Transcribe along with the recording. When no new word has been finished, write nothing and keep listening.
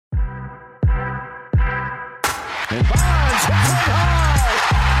And Bonds hits one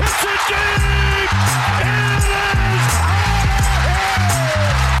high. It's a deep. It is out.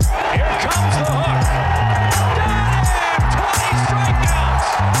 Here comes the hook. Got him. 20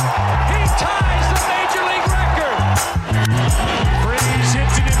 strikeouts. He ties the major league record. Freeze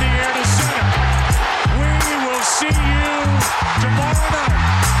hits it in the air to center. We will see you tomorrow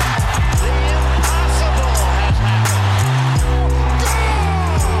night. The impossible has happened.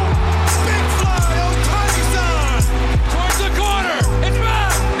 Big fly, Ohtani-san! Towards the corner. It's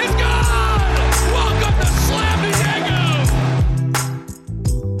back. It's gone. Welcome to Slam Diego.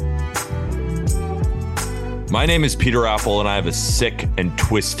 My name is Peter Apple, and I have a sick and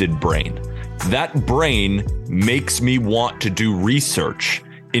twisted brain. That brain makes me want to do research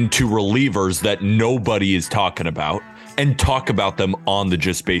into relievers that nobody is talking about and talk about them on the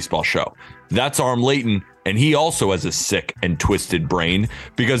Just Baseball show. That's Aram Layton, and he also has a sick and twisted brain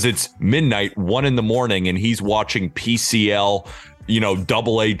because it's midnight, 1 a.m, and he's watching PCL, AA,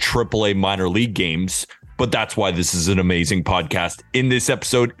 AAA minor league games. But that's why this is an amazing podcast. In this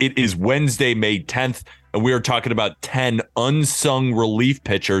episode, it is Wednesday, May 10th, and we are talking about 10 unsung relief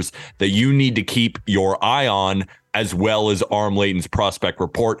pitchers that you need to keep your eye on, as well as Aram Layton's prospect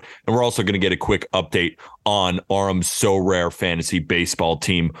report. And we're also going to get a quick update on Aram's So Rare fantasy baseball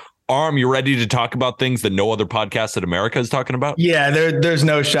team. Aram, you ready to talk about things that no other podcast in America is talking about? Yeah, there's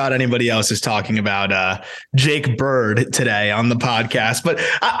no shot anybody else is talking about Jake Bird today on the podcast. But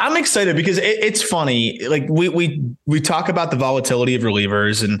I'm excited because it's funny. Like we talk about the volatility of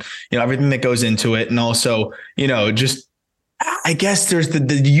relievers and everything that goes into it, and also just I guess there's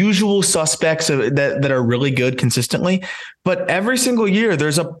the usual suspects that are really good consistently. But every single year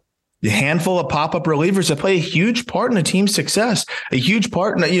there's a handful of pop-up relievers that play a huge part in a team's success, a huge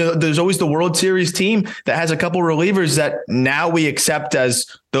part. There's always the World Series team that has a couple relievers that now we accept as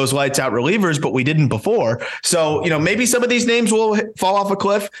those lights out relievers, but we didn't before. So, maybe some of these names will fall off a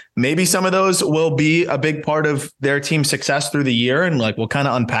cliff. Maybe some of those will be a big part of their team's success through the year. And we'll kind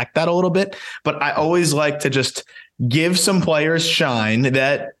of unpack that a little bit, but I always like to just give some players shine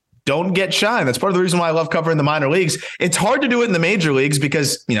that don't get shine. That's part of the reason why I love covering the minor leagues. It's hard to do it in the major leagues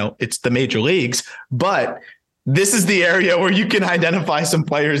because, it's the major leagues, but this is the area where you can identify some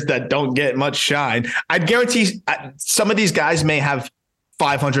players that don't get much shine. I'd guarantee some of these guys may have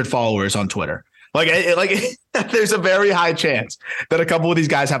 500 followers on Twitter. There's a very high chance that a couple of these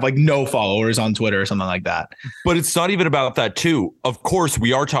guys have no followers on Twitter or something like that. But it's not even about that too. Of course,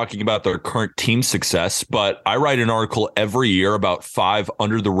 we are talking about their current team success, but I write an article every year about 5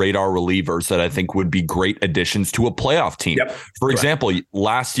 under the radar relievers that I think would be great additions to a playoff team. Yep. For example,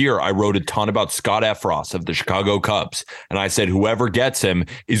 last year I wrote a ton about Scott Efros of the Chicago Cubs, and I said whoever gets him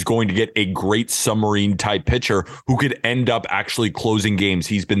is going to get a great submarine type pitcher who could end up actually closing games.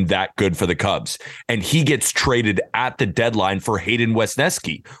 He's been that good for the Cubs. And he gets traded at the deadline for Hayden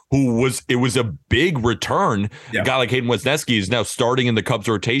Wesneski, it was a big return. Yeah. A guy like Hayden Wesneski is now starting in the Cubs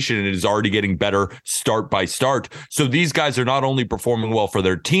rotation and is already getting better start by start. So these guys are not only performing well for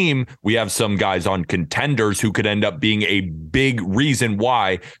their team, we have some guys on contenders who could end up being a big reason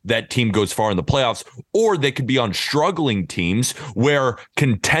why that team goes far in the playoffs, or they could be on struggling teams where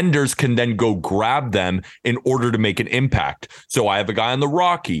contenders can then go grab them in order to make an impact. So I have a guy on the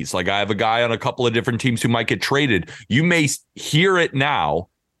Rockies, I have a guy on a couple of different teams who might get traded. You may hear it now,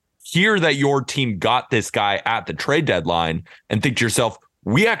 hear that your team got this guy at the trade deadline and think to yourself,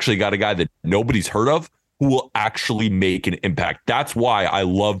 we actually got a guy that nobody's heard of who will actually make an impact. That's why I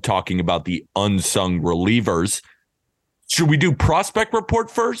love talking about the unsung relievers. Should we do prospect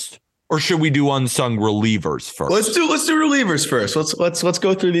report first, or should we do unsung relievers first? Let's do relievers first. Let's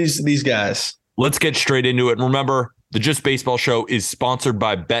go through these guys. Let's get straight into it. And remember, the Just Baseball show is sponsored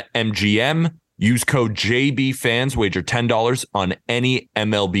by BetMGM. Use code JBFans, wager $10 on any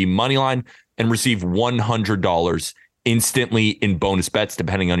MLB moneyline and receive $100 instantly in bonus bets,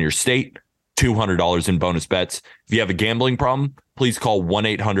 depending on your state, $200 in bonus bets. If you have a gambling problem, please call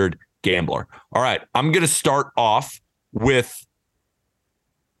 1-800-GAMBLER. All right, I'm going to start off with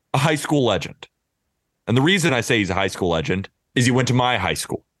a high school legend. And the reason I say he's a high school legend is he went to my high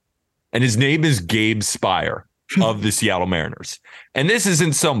school. And his name is Gabe Spire of the Seattle Mariners. And this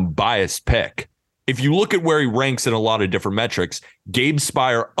isn't some biased pick. If you look at where he ranks in a lot of different metrics, Gabe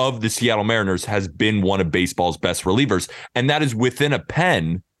Spire of the Seattle Mariners has been one of baseball's best relievers. And that is within a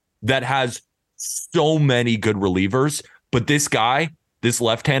pen that has so many good relievers. But this guy, this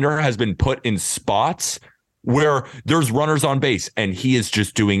left-hander, has been put in spots where there's runners on base, and he is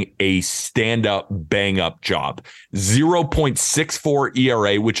just doing a stand-up, bang-up job. 0.64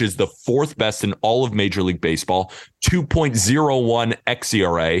 ERA, which is the fourth best in all of Major League Baseball, 2.01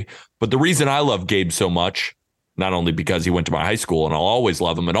 xERA. But the reason I love Gabe so much, not only because he went to my high school and I'll always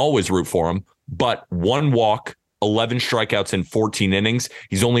love him and always root for him, but 1 walk, 11 strikeouts in 14 innings.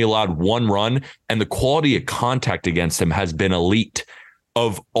 He's only allowed 1 run, and the quality of contact against him has been elite.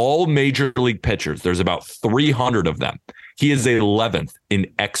 Of all major league pitchers, there's about 300 of them. He is 11th in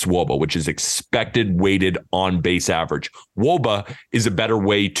xWOBA, which is expected weighted on base average. WOBA is a better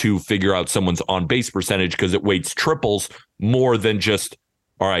way to figure out someone's on base percentage because it weights triples more than just,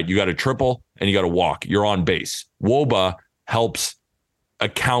 all right, you got a triple and you got to walk. You're on base. WOBA helps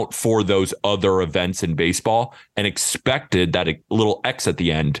account for those other events in baseball, and expected, that a little X at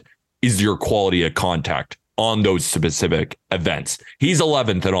the end, is your quality of contact on those specific events. He's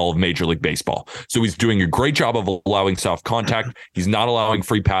 11th in all of Major League Baseball. So he's doing a great job of allowing soft contact. He's not allowing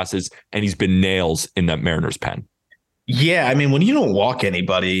free passes, and he's been nails in that Mariners pen. Yeah, I mean, when you don't walk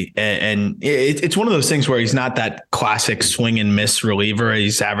anybody, and it's one of those things where he's not that classic swing and miss reliever.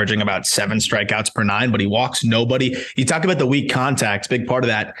 He's averaging about 7 strikeouts per 9, but he walks nobody. You talk about the weak contact. Big part of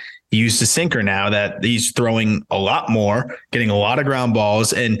that, he used a sinker now that he's throwing a lot more, getting a lot of ground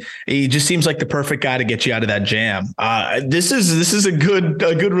balls, and he just seems like the perfect guy to get you out of that jam. This is a good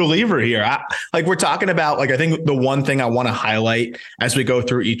reliever here. Like we're talking about, like I think the one thing I want to highlight as we go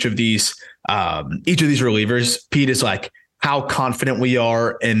through each of these relievers, Pete, is like how confident we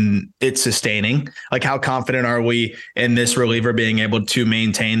are in it sustaining. Like how confident are we in this reliever being able to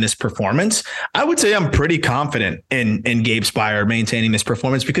maintain this performance? I would say I'm pretty confident in Gabe Speier maintaining this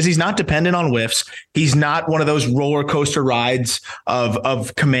performance because he's not dependent on whiffs. He's not one of those roller coaster rides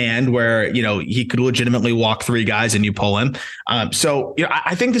of command where, you know, he could legitimately walk 3 guys and you pull him. So, you know,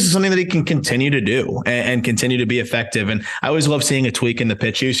 I think this is something that he can continue to do and continue to be effective. And I always love seeing a tweak in the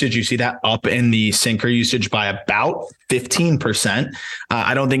pitch usage. You see that up in the sinker usage by about 15%.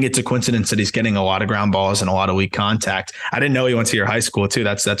 I don't think it's a coincidence that he's getting a lot of ground balls and a lot of weak contact. I didn't know he went to your high school too.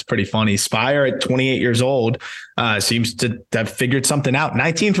 That's pretty funny. Speier at 28 years old seems to have figured something out.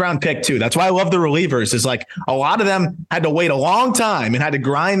 19th round pick too. That's why I love the relievers, is like a lot of them had to wait a long time and had to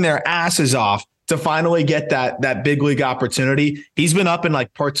grind their asses off to finally get that big league opportunity. He's been up in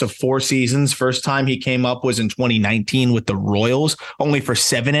like parts of 4 seasons. First time he came up was in 2019 with the Royals, only for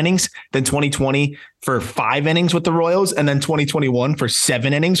 7 innings. Then 2020 for 5 innings with the Royals. And then 2021 for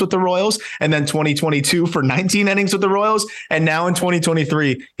 7 innings with the Royals. And then 2022 for 19 innings with the Royals. And now in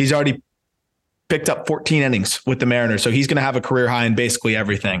 2023, he's already picked up 14 innings with the Mariners. So he's going to have a career high in basically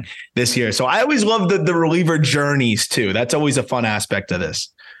everything this year. So I always love the reliever journeys too. That's always a fun aspect of this.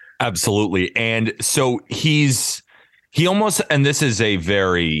 Absolutely. And so he almost, and this is a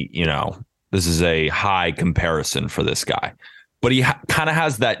very, this is a high comparison for this guy, but he kind of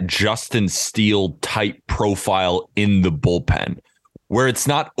has that Justin Steele type profile in the bullpen where it's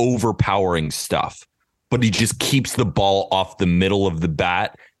not overpowering stuff, but he just keeps the ball off the middle of the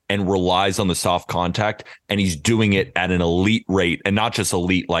bat and relies on the soft contact. And he's doing it at an elite rate, and not just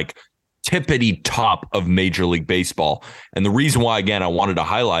elite, like tippity top of Major League Baseball. And the reason why, again, I wanted to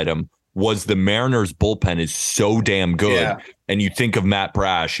highlight him was the Mariners bullpen is so damn good. Yeah. And you think of Matt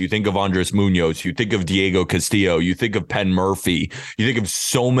Brash, you think of Andres Munoz, you think of Diego Castillo, you think of Penn Murphy, you think of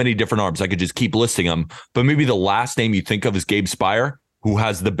so many different arms. I could just keep listing them, but maybe the last name you think of is Gabe Speier, who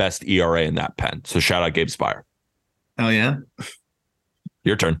has the best ERA in that pen. So shout out Gabe Speier. Oh yeah.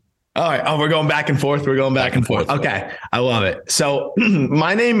 Your turn. All right. Oh, we're going back and forth. We're going back and forth. Okay. I love it. So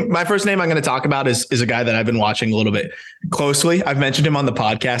my first name I'm going to talk about is a guy that I've been watching a little bit closely. I've mentioned him on the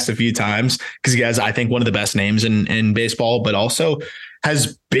podcast a few times because he has, I think, one of the best names in baseball, but also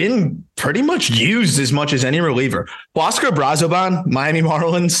has been pretty much used as much as any reliever. Oscar Brazoban, Miami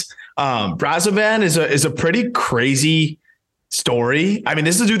Marlins. Brazoban is a pretty crazy story. I mean,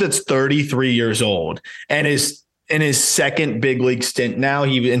 this is a dude that's 33 years old and is in his second big league stint now.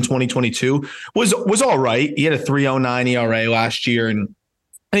 He in 2022 was all right. He had a 3.09 ERA last year and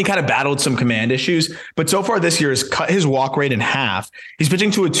he kind of battled some command issues, but so far this year has cut his walk rate in half. He's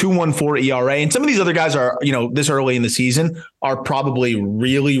pitching to a 2.14 ERA. And some of these other guys are, this early in the season are probably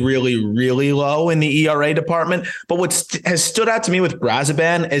really, really, really low in the ERA department. But what has stood out to me with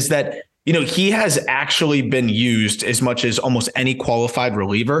Brazoban is that he has actually been used as much as almost any qualified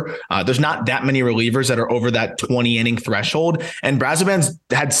reliever. There's not that many relievers that are over that 20 inning threshold. And Brazoban's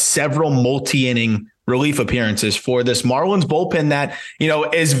had several multi-inning relief appearances for this Marlins bullpen that,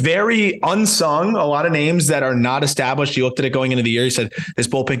 is very unsung. A lot of names that are not established. You looked at it going into the year. You said this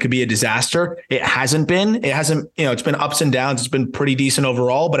bullpen could be a disaster. It hasn't been. It's been ups and downs. It's been pretty decent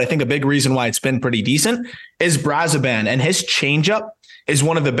overall. But I think a big reason why it's been pretty decent is Brazoban, and his changeup is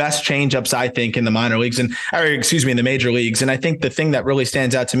one of the best changeups, I think, in the minor leagues in the major leagues. And I think the thing that really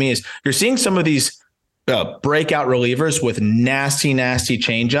stands out to me is you're seeing some of these breakout relievers with nasty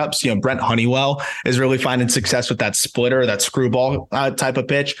changeups. Brent Honeywell is really finding success with that splitter, that screwball type of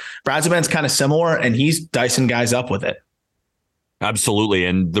pitch. Brazoban's kind of similar, and he's dicing guys up with it. Absolutely.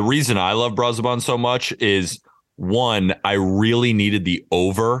 And the reason I love Brazoban so much is, one, I really needed the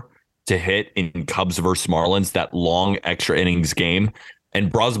over to hit in Cubs versus Marlins, that long extra innings game.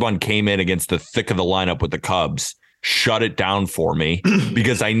 And Brazoban came in against the thick of the lineup with the Cubs, shut it down for me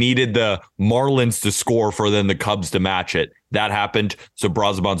because I needed the Marlins to score for then the Cubs to match it. That happened. So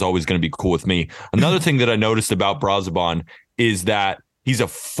Brazoban's always going to be cool with me. Another thing that I noticed about Brazoban is that he's a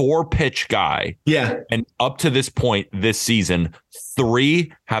 4-pitch guy. Yeah. And up to this point this season,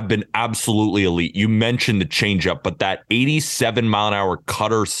 3 have been absolutely elite. You mentioned the changeup, but that 87-mile-an-hour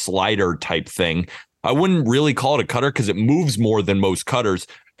cutter slider type thing, I wouldn't really call it a cutter because it moves more than most cutters.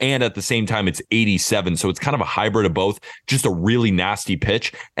 And at the same time, it's 87. So it's kind of a hybrid of both, just a really nasty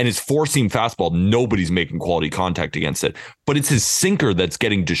pitch. And his 4-seam fastball, nobody's making quality contact against it. But it's his sinker that's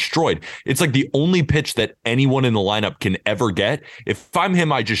getting destroyed. It's like the only pitch that anyone in the lineup can ever get. If I'm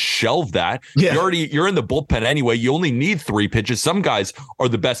him, I just shelve that. Yeah. You're in the bullpen anyway. You only need 3 pitches. Some guys are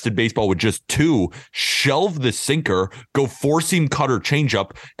the best at baseball with just 2. Shelve the sinker, go 4-seam cutter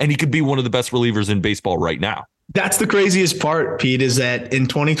changeup, and he could be one of the best relievers in baseball right now. That's the craziest part, Pete, is that in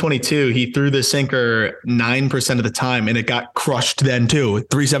 2022, he threw the sinker 9% of the time, and it got crushed then too.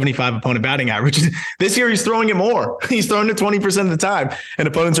 375 opponent batting average. This year, he's throwing it more. He's throwing it 20% of the time, and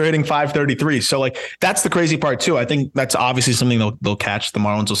opponents are hitting 533. So, that's the crazy part too. I think that's obviously something they'll catch. The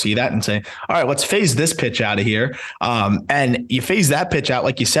Marlins will see that and say, all right, let's phase this pitch out of here. And you phase that pitch out.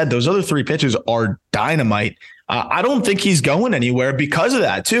 Like you said, those other 3 pitches are dynamite. I don't think he's going anywhere because of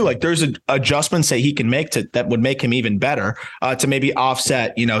that too. There's adjustments that he can make that would make him even better to maybe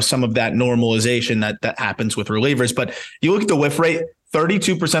offset, some of that normalization that happens with relievers. But you look at the whiff rate,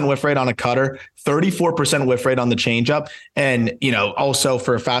 32% whiff rate on a cutter, 34% whiff rate on the changeup. And, also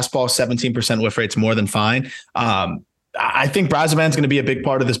for a fastball, 17% whiff rate's more than fine. I think Brazoban's going to be a big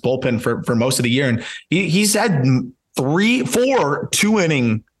part of this bullpen for most of the year. And he's had 4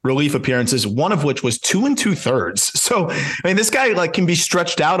 2-inning relief appearances, one of which was 2 2/3. So, this guy can be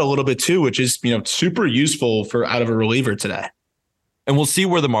stretched out a little bit too, which is, super useful for out of a reliever today. And we'll see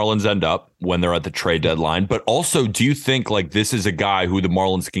where the Marlins end up when they're at the trade deadline. But also, do you think this is a guy who the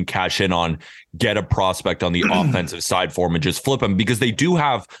Marlins can cash in on, get a prospect on the offensive side for him and just flip him? Because they do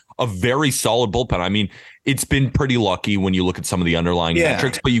have a very solid bullpen. It's been pretty lucky when you look at some of the underlying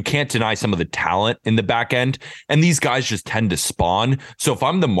metrics, but you can't deny some of the talent in the back end. And these guys just tend to spawn. So if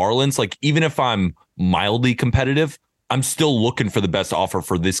I'm the Marlins, even if I'm mildly competitive, I'm still looking for the best offer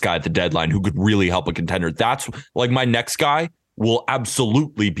for this guy at the deadline who could really help a contender. That's my next guy will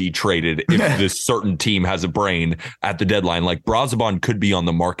absolutely be traded if this certain team has a brain at the deadline. Brazoban could be on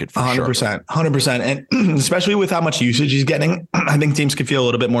the market for 100%, sure. 100%. And especially with how much usage he's getting, I think teams can feel a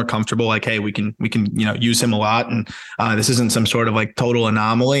little bit more comfortable. Hey, we can, use him a lot. And this isn't some sort of total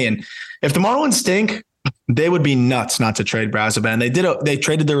anomaly. And if the Marlins stink, they would be nuts not to trade Brazoban. They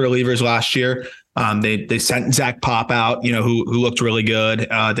traded their relievers last year. They sent Zach Pop out, who looked really good.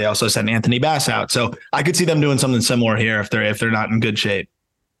 They also sent Anthony Bass out. So I could see them doing something similar here if they're not in good shape.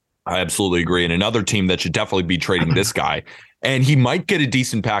 I absolutely agree. And another team that should definitely be trading this guy, and he might get a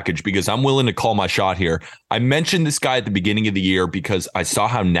decent package because I'm willing to call my shot here. I mentioned this guy at the beginning of the year because I saw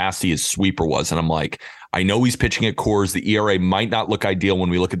how nasty his sweeper was. And I'm like, I know he's pitching at Coors. The ERA might not look ideal when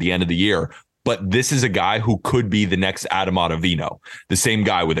we look at the end of the year, but this is a guy who could be the next Adam Ottavino, the same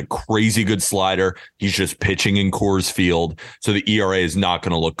guy with a crazy good slider. He's just pitching in Coors Field, so the ERA is not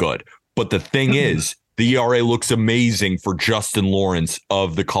going to look good. But the thing is, the ERA looks amazing for Justin Lawrence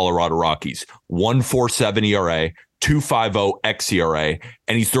of the Colorado Rockies. 1.47 ERA, 2.50 xERA,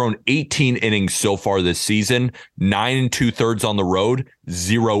 and he's thrown 18 innings so far this season, 9 2/3 on the road,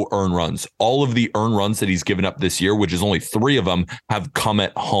 0 earned runs. All of the earned runs that he's given up this year, which is only 3 of them, have come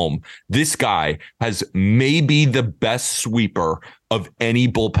at home. This guy has maybe the best sweeper of any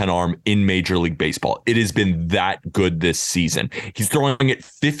bullpen arm in Major League Baseball. It has been that good this season. He's throwing it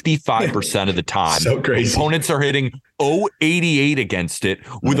 55% of the time. So crazy. Opponents are hitting 0.88 against it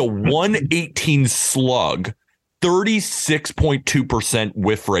with a 118 slug, 36.2%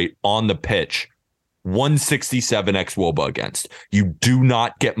 whiff rate on the pitch, 167 xWOBA against. You do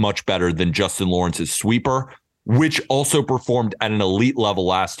not get much better than Justin Lawrence's sweeper, which also performed at an elite level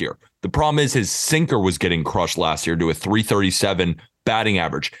last year. The problem is his sinker was getting crushed last year to a 337 batting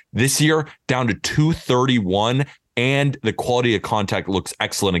average. This year, down to 231, and the quality of contact looks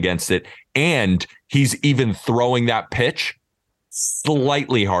excellent against it. And he's even throwing that pitch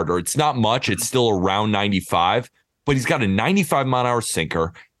slightly harder. It's not much. It's still around 95, but he's got a 95-mile-an-hour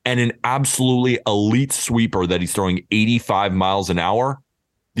sinker, and an absolutely elite sweeper that he's throwing 85 miles an hour.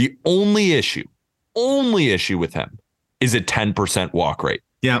 The only issue with him is a 10% walk rate.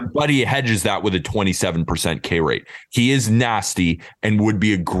 Yeah. But he hedges that with a 27% K rate. He is nasty and would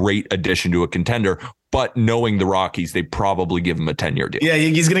be a great addition to a contender. But knowing the Rockies, they probably give him a 10-year deal. Yeah,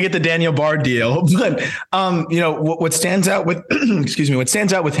 he's going to get the Daniel Bard deal. But what stands out with what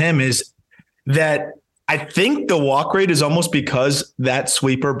stands out with him is that I think the walk rate is almost because that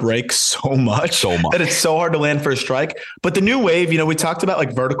sweeper breaks so much that it's so hard to land for a strike. But the new wave, we talked about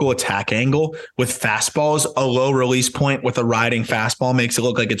like vertical attack angle with fastballs, a low release point with a riding fastball makes it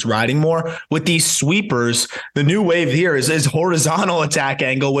look like it's riding more. With these sweepers, the new wave here is horizontal attack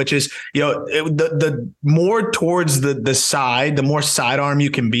angle, which is, the more towards the side, the more sidearm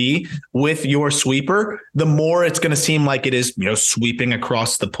you can be with your sweeper, the more it's going to seem like it is, sweeping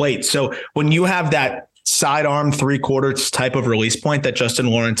across the plate. So when you have that sidearm 3/4 type of release point that Justin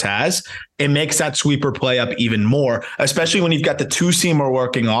Lawrence has, it makes that sweeper play up even more, especially when you've got the two-seamer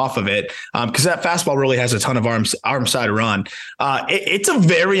working off of it, because that fastball really has a ton of arm side run. It's a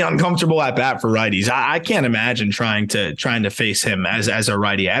very uncomfortable at bat for righties. I can't imagine trying to face him as a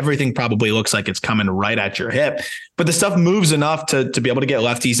righty. Everything probably looks like it's coming right at your hip, but the stuff moves enough to be able to get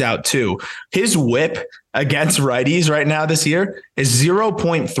lefties out too. His whip against righties right now this year is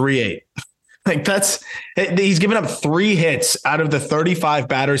 0.38. Like he's given up 3 hits out of the 35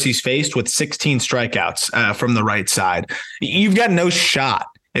 batters he's faced with 16 strikeouts from the right side. You've got no shot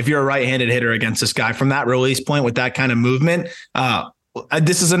if you're a right-handed hitter against this guy from that release point with that kind of movement.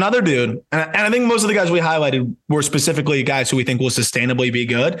 This is another dude. And I think most of the guys we highlighted were specifically guys who we think will sustainably be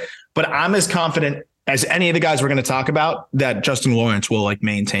good, but I'm as confident as any of the guys we're going to talk about that Justin Lawrence will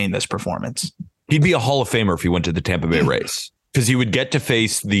maintain this performance. He'd be a Hall of Famer if he went to the Tampa Bay Rays. Because he would get to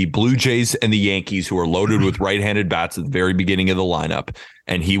face the Blue Jays and the Yankees, who are loaded with right-handed bats at the very beginning of the lineup,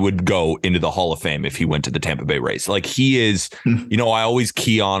 and he would go into the Hall of Fame if he went to the Tampa Bay Rays. Like he is, I always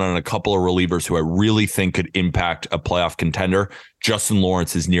key on a couple of relievers who I really think could impact a playoff contender. Justin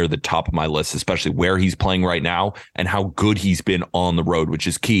Lawrence is near the top of my list, especially where he's playing right now and how good he's been on the road, which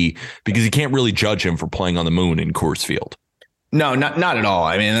is key because you can't really judge him for playing on the moon in Coors Field. No, not at all.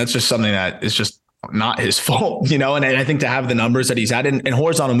 I mean, that's just something that is just not his fault, and I think to have the numbers that he's had and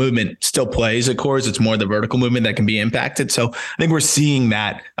horizontal movement still plays at Coors, it's more the vertical movement that can be impacted. So I think we're seeing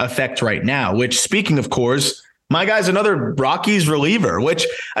that effect right now, which speaking of Coors, my guy's another Rockies reliever, which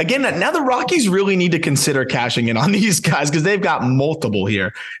again, now the Rockies really need to consider cashing in on these guys because they've got multiple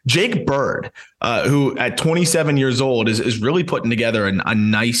here. Jake Bird, who at 27 years old is really putting together a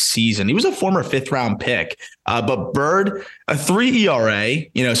nice season. He was a former 5th round pick, but Bird, a 3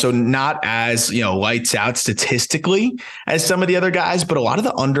 ERA, so not as, lights out statistically as some of the other guys, but a lot of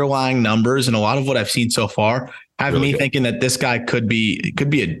the underlying numbers and a lot of what I've seen so far have really me thinking that this guy could be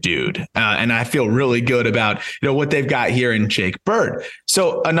a dude. And I feel really good about, what they've got here in Jake Bird.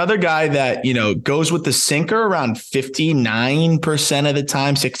 So another guy that, goes with the sinker around 59% of the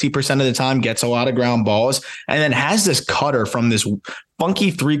time, 60% of the time, gets a lot of ground balls, and then has this cutter from this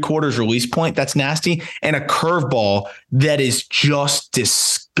funky 3/4 release point that's nasty and a curveball that is just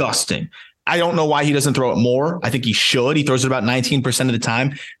disgusting. I don't know why he doesn't throw it more. I think he should. He throws it about 19% of the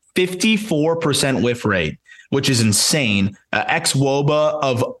time, 54% whiff rate, which is insane. XwOBA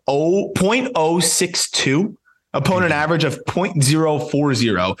of 0.062, opponent average of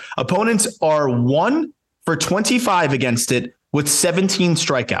 0.040. Opponents are 1 for 25 against it with 17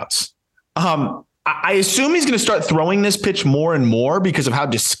 strikeouts. I assume he's going to start throwing this pitch more and more because of how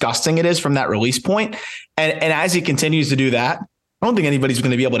disgusting it is from that release point. And as he continues to do that, I don't think anybody's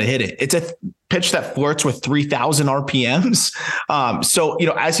going to be able to hit it. It's a pitch that flirts with 3,000 RPMs. So,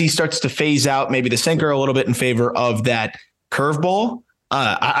 as he starts to phase out maybe the sinker a little bit in favor of that curveball,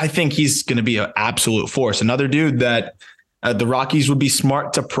 I think he's going to be an absolute force. Another dude that the Rockies would be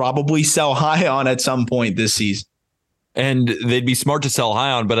smart to probably sell high on at some point this season. And they'd be smart to sell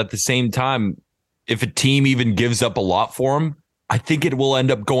high on, but at the same time, if a team even gives up a lot for him, I think it will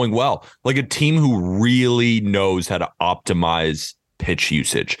end up going well. Like a team who really knows how to optimize pitch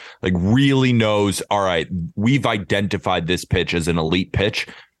usage, like really knows, all right, we've identified this pitch as an elite pitch.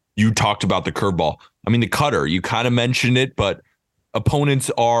 You talked about the curveball. I mean, the cutter, you kind of mentioned it, but opponents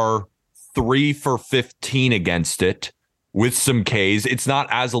are 3 for 15 against it with some Ks. It's not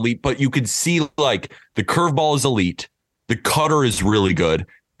as elite, but you could see like the curveball is elite. The cutter is really good.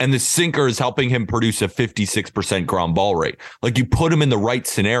 And the sinker is helping him produce a 56% ground ball rate. Like you put him in the right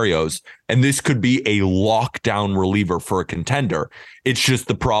scenarios, and this could be a lockdown reliever for a contender. It's just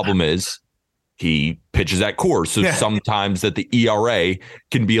the problem is he pitches at Coors. So sometimes that the ERA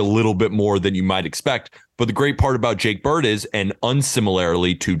can be a little bit more than you might expect. But the great part about Jake Bird is, and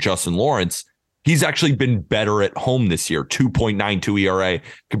unsimilarly to Justin Lawrence, he's actually been better at home this year, 2.92 ERA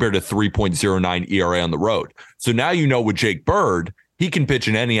compared to 3.09 ERA on the road. So now you know with Jake Bird, he can pitch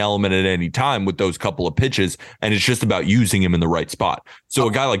in any element at any time with those couple of pitches, and it's just about using him in the right spot. So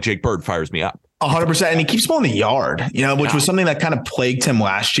a guy like Jake Bird fires me up. 100%. And he keeps him on the yard, which was something that kind of plagued him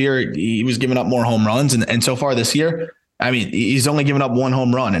last year. He was giving up more home runs. And so far this year, I mean, he's only given up one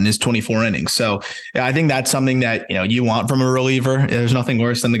home run in his 24 innings. So I think that's something that, you want from a reliever. There's nothing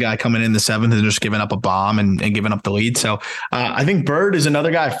worse than the guy coming in the seventh and just giving up a bomb and giving up the lead. So I think Bird is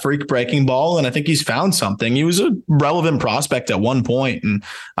another guy, freak breaking ball. And I think he's found something. He was a relevant prospect at one point. And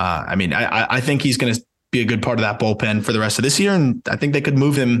I think he's going to be a good part of that bullpen for the rest of this year. And I think they could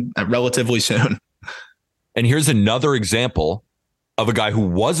move him relatively soon. And here's another example of a guy who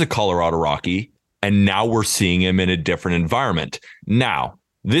was a Colorado Rocky, and now we're seeing him in a different environment. Now,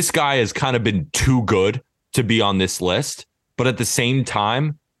 this guy has kind of been too good to be on this list, but at the same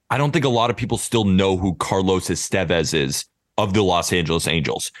time, I don't think a lot of people still know who Carlos Estevez is of the Los Angeles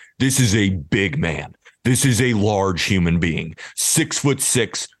Angels. This is a big man. This is a large human being,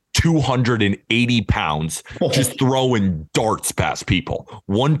 6'6", 280 pounds, just throwing darts past people.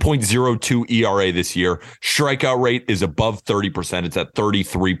 1.02 ERA this year. Strikeout rate is above 30%. It's at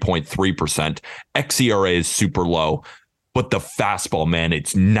 33.3%. xERA is super low, but the fastball, man,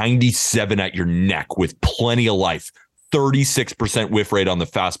 it's 97 at your neck with plenty of life. 36% whiff rate on the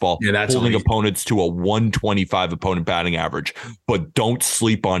fastball, holding opponents to a 125 opponent batting average. But don't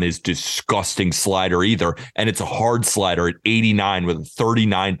sleep on his disgusting slider either. And it's a hard slider at 89 with a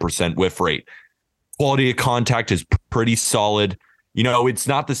 39% whiff rate. Quality of contact is pretty solid. It's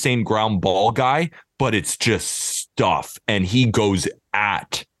not the same ground ball guy, but it's just stuff. And he goes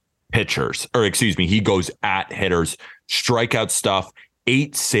at pitchers, he goes at hitters, strikeout stuff.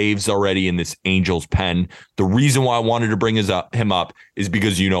 8 saves already in this Angels pen. The reason why I wanted to bring him up is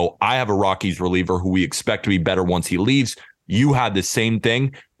because, I have a Rockies reliever who we expect to be better once he leaves. You had the same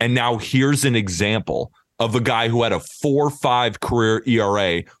thing. And now here's an example of a guy who had a 4.5 career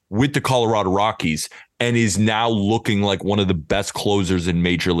ERA with the Colorado Rockies and is now looking like one of the best closers in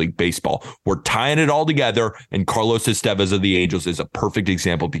Major League Baseball. We're tying it all together, and Carlos Estevez of the Angels is a perfect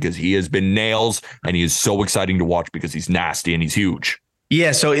example because he has been nails, and he is so exciting to watch because he's nasty and he's huge.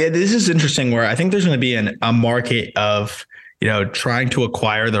 Yeah, so this is interesting where I think there's going to be a market of, trying to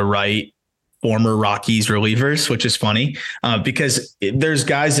acquire the right former Rockies relievers, which is funny because there's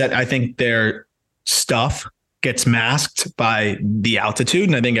guys that I think their stuff gets masked by the altitude.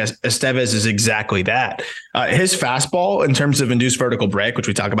 And I think Estevez is exactly that. His fastball in terms of induced vertical break, which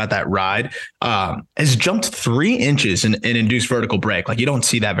we talk about that ride, has jumped 3 inches in induced vertical break. Like you don't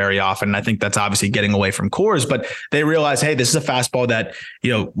see that very often. And I think that's obviously getting away from Coors, but they realize, hey, this is a fastball that,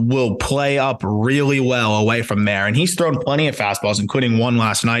 will play up really well away from there. And he's thrown plenty of fastballs, including one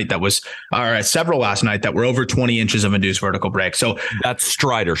last night that was, or several last night that were over 20 inches of induced vertical break. So that's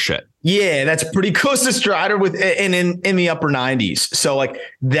Strider shit. Yeah, that's pretty close to Strider in the upper 90s. So like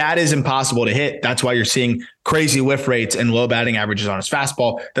that is impossible to hit. That's why you're seeing crazy whiff rates and low batting averages on his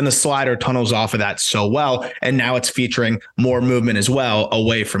fastball. Then the slider tunnels off of that so well. And now it's featuring more movement as well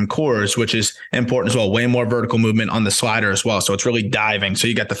away from Coors, which is important as well. Way more vertical movement on the slider as well. So it's really diving. So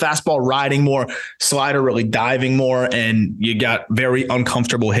you got the fastball riding more, slider really diving more, and you got very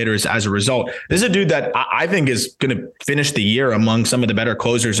uncomfortable hitters as a result. This is a dude that I think is going to finish the year among some of the better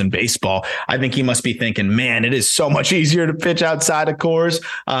closers in baseball. I think he must be thinking, man, it is so much easier to pitch outside of Coors.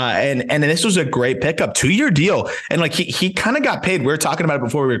 And this was a great pickup, 2-year deal. And like he kind of got paid. We were talking about it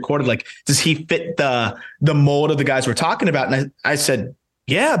before we recorded. Like, does he fit the mold of the guys we're talking about? And I said,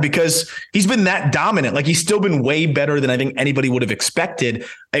 yeah, because he's been that dominant. Like he's still been way better than I think anybody would have expected,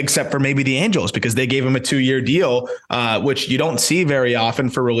 except for maybe the Angels, because they gave him a 2-year deal, which you don't see very often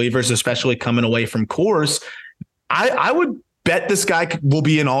for relievers, especially coming away from Coors. I would bet this guy will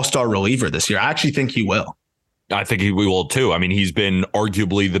be an all-star reliever this year. I actually think he will. I think he will too. I mean, he's been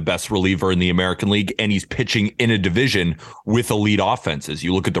arguably the best reliever in the American League, and he's pitching in a division with elite offenses.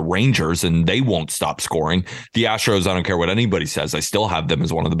 You look at the Rangers and they won't stop scoring. The Astros, I don't care what anybody says, I still have them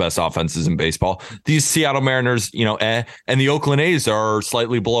as one of the best offenses in baseball. These Seattle Mariners, and the Oakland A's are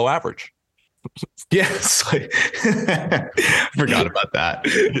slightly below average. Yes, forgot about that.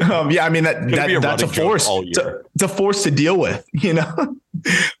 Yeah, I mean that's a force. It's a force to deal with,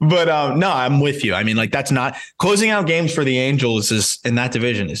 But no, I'm with you. I mean, like that's not closing out games for the Angels is in that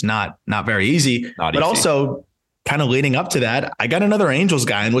division is not very easy. But also kind of leading up to that, I got another Angels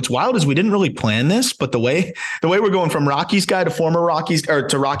guy. And what's wild is we didn't really plan this, but the way we're going from Rockies guy to former Rockies or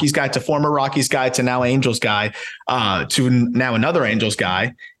to Rockies guy to former Rockies guy to now Angels guy to now another Angels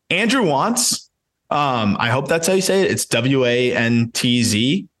guy. Andrew Wantz, I hope that's how you say it. It's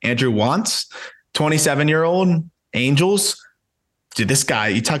Wantz. Andrew Wantz, 27-year-old Angels. Dude, this guy,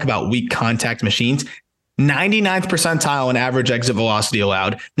 you talk about weak contact machines. 99th percentile in average exit velocity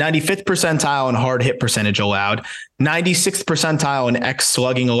allowed, 95th percentile in hard hit percentage allowed, 96th percentile in X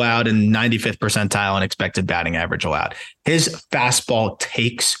slugging allowed, and 95th percentile in expected batting average allowed. His fastball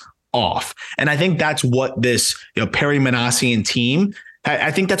takes off. And I think that's what this, Perry Manassian team,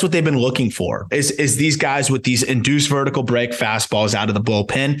 I think that's what they've been looking for is these guys with these induced vertical break fastballs out of the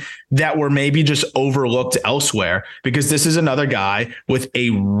bullpen that were maybe just overlooked elsewhere, because this is another guy with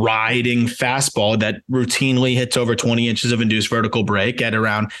a riding fastball that routinely hits over 20 inches of induced vertical break at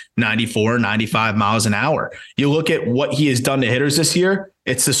around 94, 95 miles an hour. You look at what he has done to hitters this year.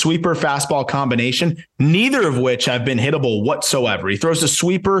 It's the sweeper fastball combination, neither of which have been hittable whatsoever. He throws the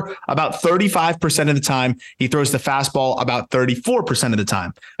sweeper about 35% of the time. He throws the fastball about 34% of the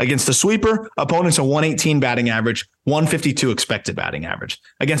time. Against the sweeper, opponents a 118 batting average, 152 expected batting average.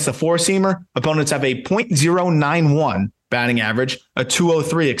 Against the four-seamer, opponents have a .091 batting average, a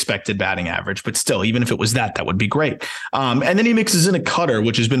 203 expected batting average. But still, even if it was that would be great. And then he mixes in a cutter,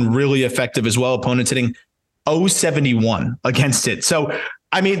 which has been really effective as well. Opponents hitting .071 against it. So,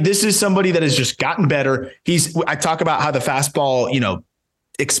 I mean, this is somebody that has just gotten better. I talk about how the fastball,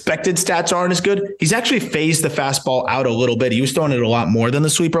 expected stats aren't as good. He's actually phased the fastball out a little bit. He was throwing it a lot more than the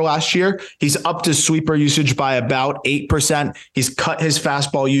sweeper last year. He's upped his sweeper usage by about 8%. He's cut his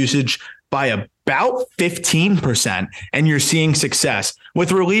fastball usage by about 15%, and you're seeing success. With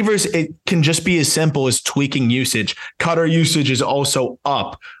relievers, it can just be as simple as tweaking usage. Cutter usage is also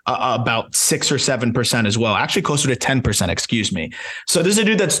up about 6 or 7% as well. Actually closer to 10%, excuse me. So this is a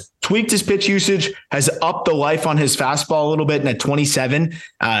dude that's tweaked his pitch usage, has upped the life on his fastball a little bit, and at 27,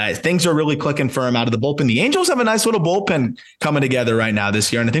 things are really clicking for him out of the bullpen. The Angels have a nice little bullpen coming together right now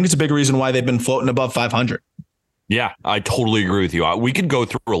this year, and I think it's a big reason why they've been floating above 500. Yeah, I totally agree with you. We could go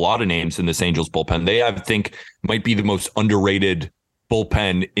through a lot of names in this Angels bullpen. They, I think, might be the most underrated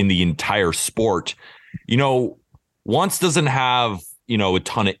bullpen in the entire sport. Wantz doesn't have, a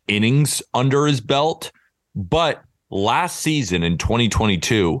ton of innings under his belt, but last season in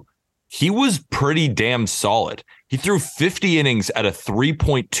 2022, he was pretty damn solid. He threw 50 innings at a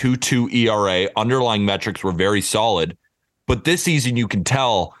 3.22 ERA. Underlying metrics were very solid, but this season you can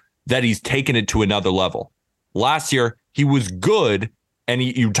tell that he's taken it to another level. Last year, he was good, and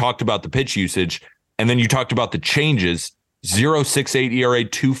you talked about the pitch usage, and then you talked about the changes. 0.68 ERA,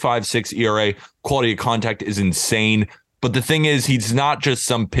 2.56 ERA. Quality of contact is insane. But the thing is, he's not just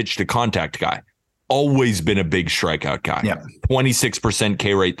some pitch to contact guy. Always been a big strikeout guy. Yeah. 26%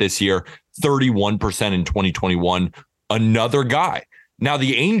 K rate this year, 31% in 2021. Another guy. Now,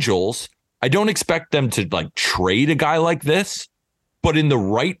 the Angels, I don't expect them to trade a guy like this. But in the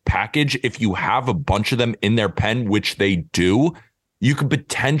right package, if you have a bunch of them in their pen, which they do, you could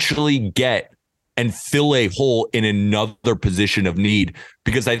potentially get and fill a hole in another position of need,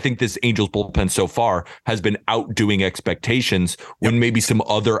 because I think this Angels bullpen so far has been outdoing expectations when maybe some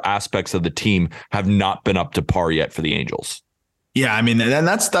other aspects of the team have not been up to par yet for the Angels. Yeah, I mean, and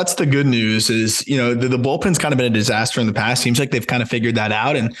that's the good news is, the bullpen's kind of been a disaster in the past. Seems like they've kind of figured that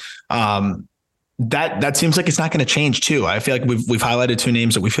out. And that seems like it's not going to change too. I feel like we've highlighted two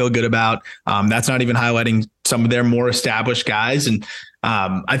names that we feel good about. That's not even highlighting some of their more established guys. And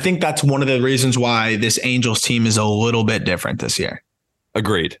I think that's one of the reasons why this Angels team is a little bit different this year.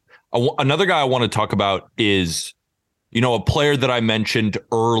 Agreed. Another guy I want to talk about is, a player that I mentioned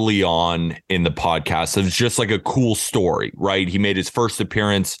early on in the podcast. It's just like a cool story, right? He made his first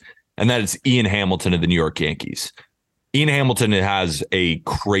appearance, and that is Ian Hamilton of the New York Yankees. Ian Hamilton has a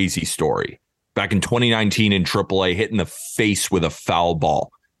crazy story. Back in 2019 in AAA, hit in the face with a foul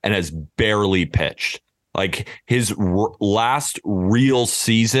ball and has barely pitched. Like his last real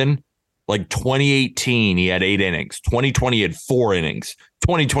season, like 2018, he had 8 innings. 2020, he had 4 innings.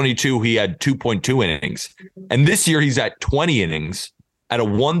 2022, he had 2.2 innings. And this year, he's at 20 innings at a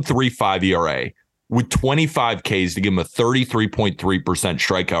 1.35 ERA with 25 Ks to give him a 33.3%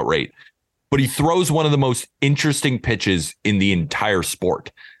 strikeout rate. But he throws one of the most interesting pitches in the entire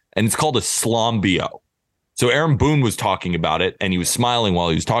sport, and it's called a slombio. So Aaron Boone was talking about it, and he was smiling while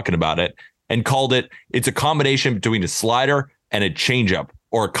he was talking about it, and called it's a combination between a slider and a changeup,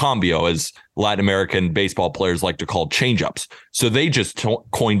 or a combio, as Latin American baseball players like to call changeups. So they just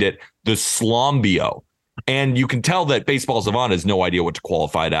coined it the slombio. And you can tell that Baseball Savant has no idea what to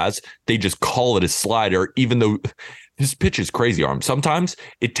qualify it as. They just call it a slider, even though this pitch is crazy, Aram. Sometimes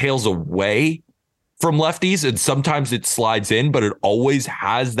it tails away from lefties, and sometimes it slides in, but it always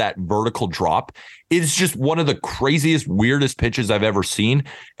has that vertical drop. It's just one of the craziest, weirdest pitches I've ever seen,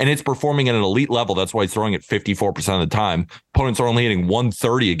 and it's performing at an elite level. That's why he's throwing it 54% of the time. Opponents are only hitting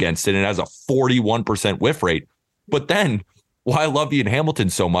 130 against it, and it has a 41% whiff rate. But then, why I love Ian Hamilton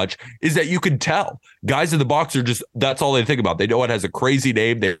so much is that you can tell guys in the box are just, that's all they think about. They know it has a crazy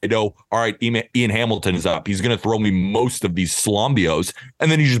name. They know, all right, Ian Hamilton is up. He's going to throw me most of these Slombios,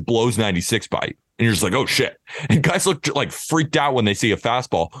 and then he just blows 96 by you. And you're just like, oh, shit. And guys look like freaked out when they see a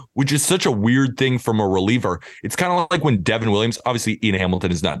fastball, which is such a weird thing from a reliever. It's kind of like when Devin Williams, obviously Ian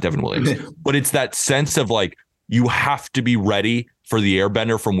Hamilton is not Devin Williams, but it's that sense of like, you have to be ready for the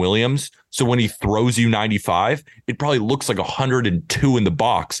airbender from Williams. So when he throws you 95, it probably looks like 102 in the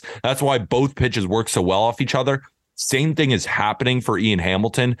box. That's why both pitches work so well off each other. Same thing is happening for Ian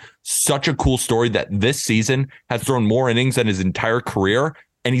Hamilton. Such a cool story that this season has thrown more innings than his entire career.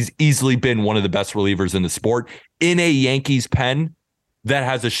 And he's easily been one of the best relievers in the sport in a Yankees pen that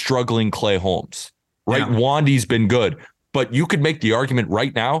has a struggling Clay Holmes, right? Yeah. Wandy's been good, but you could make the argument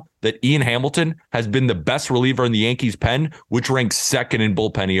right now that Ian Hamilton has been the best reliever in the Yankees pen, which ranks second in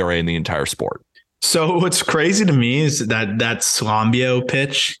bullpen ERA in the entire sport. So what's crazy to me is that Slombio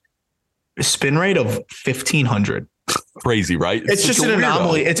pitch, spin rate of 1,500. Crazy, right? It's just an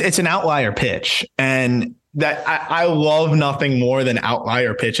anomaly. It's an outlier pitch. And that I love nothing more than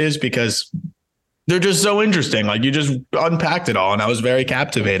outlier pitches because they're just so interesting. Like, you just unpacked it all and I was very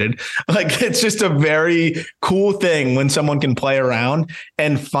captivated. Like, it's just a very cool thing when someone can play around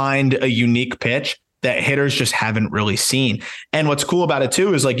and find a unique pitch that hitters just haven't really seen. And what's cool about it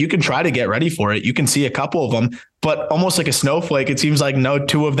too is, like, you can try to get ready for it. You can see a couple of them, but almost like a snowflake, it seems like no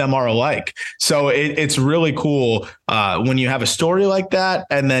two of them are alike. So it's really cool when you have a story like that,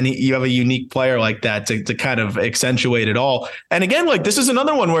 and then you have a unique player like that to kind of accentuate it all. And again, like, this is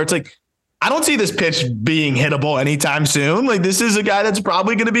another one where it's like, I don't see this pitch being hittable anytime soon. Like, this is a guy that's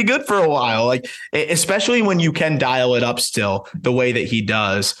probably going to be good for a while. Like, especially when you can dial it up still the way that he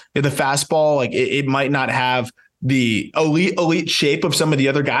does. The fastball, like, it might not have the elite shape of some of the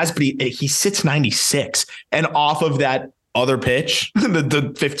other guys, but he sits 96, and off of that other pitch, the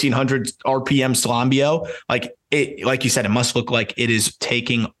 1,500 RPM Slombio, like you said, it must look like it is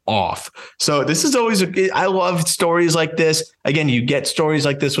taking off. So this is always, I love stories like this. Again, you get stories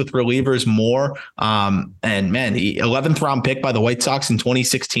like this with relievers more. And man, the 11th round pick by the White Sox in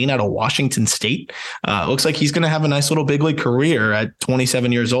 2016 out of Washington State. Looks like he's going to have a nice little big league career at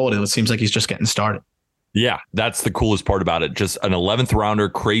 27 years old. It seems like he's just getting started. Yeah, that's the coolest part about it. Just an 11th rounder,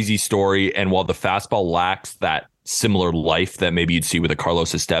 crazy story. And while the fastball lacks that similar life that maybe you'd see with a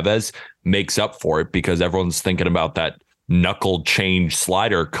Carlos Estevez, makes up for it because everyone's thinking about that knuckle change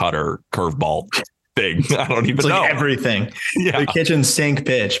slider cutter curveball thing. I don't even know. Everything. Yeah. The kitchen sink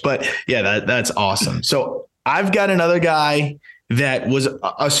pitch. But yeah, that's awesome. So I've got another guy that was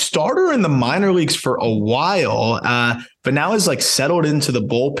a starter in the minor leagues for a while, but now is like settled into the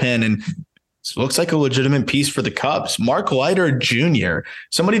bullpen and looks like a legitimate piece for the Cubs. Mark Leiter Jr.,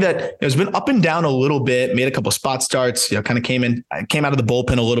 somebody that has been up and down a little bit, made a couple spot starts, kind of came out of the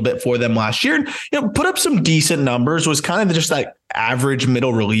bullpen a little bit for them last year, and, put up some decent numbers, was kind of just that average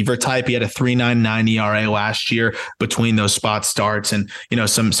middle reliever type. He had a 3.99 ERA last year between those spot starts and,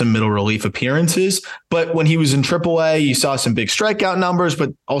 some middle relief appearances. But when he was in AAA, you saw some big strikeout numbers, but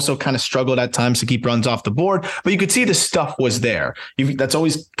also kind of struggled at times to keep runs off the board. But you could see the stuff was there. That's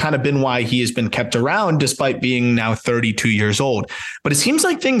always kind of been why he has been kept around despite being now 32 years old. But it seems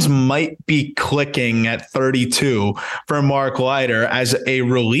like things might be clicking at 32 for Mark Leiter as a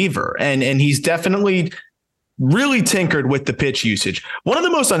reliever. And he's definitely really tinkered with the pitch usage. One of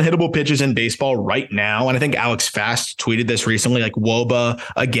the most unhittable pitches in baseball right now, and I think Alex Fast tweeted this recently, like WOBA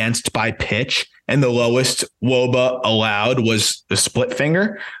against by pitch, and the lowest WOBA allowed was the split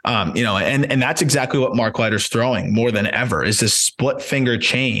finger. And that's exactly what Mark Leiter's throwing more than ever, is this split finger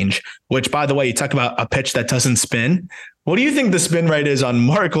change, which, by the way, you talk about a pitch that doesn't spin. What do you think the spin rate is on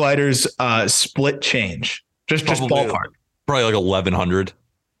Mark Leiter's split change? Just ballpark. Probably like 1,100.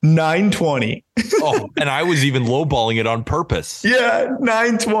 920. Oh, and I was even lowballing it on purpose. Yeah,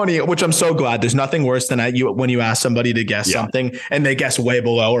 920, which I'm so glad. There's nothing worse than when you ask somebody to guess something and they guess way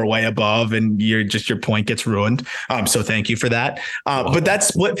below or way above and your point gets ruined. So thank you for that. But that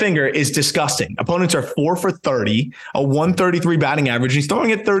split finger is disgusting. Opponents are 4 for 30, a 133 batting average. He's throwing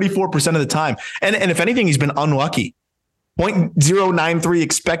it 34% of the time. And if anything, he's been unlucky. .093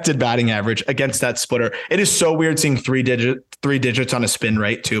 expected batting average against that splitter. It is so weird seeing three digits on a spin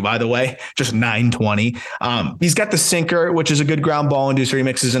rate too, by the way, just 920. He's got the sinker, which is a good ground ball inducer. He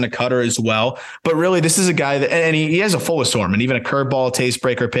mixes in a cutter as well. But really, this is a guy that, and he has a full assortment, even a curveball, taste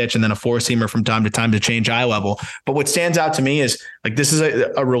breaker pitch, and then a four seamer from time to time to change eye level. But what stands out to me is like, this is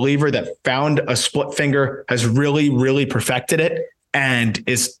a reliever that found a split finger, has really, really perfected it, and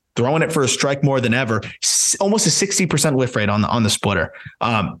is throwing it for a strike more than ever. Almost a 60% whiff rate on the splitter.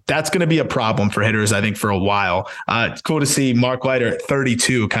 That's going to be a problem for hitters, I think, for a while. It's cool to see Mark Leiter at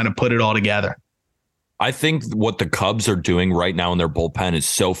 32 kind of put it all together. I think what the Cubs are doing right now in their bullpen is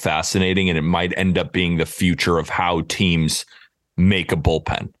so fascinating, and it might end up being the future of how teams make a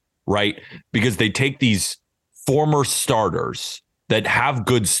bullpen, right? Because they take these former starters that have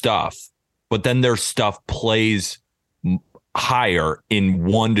good stuff, but then their stuff plays higher in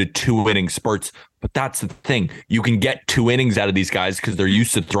 1 to 2 inning spurts. But that's the thing. You can get 2 innings out of these guys because they're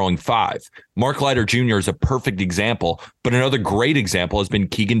used to throwing 5. Mark Leiter Jr. is a perfect example, but another great example has been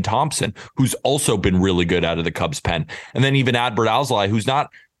Keegan Thompson, who's also been really good out of the Cubs pen. And then even Adbert Alzolay, who's not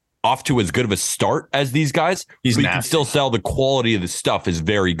off to as good of a start as these guys, but you can still sell the quality of the stuff is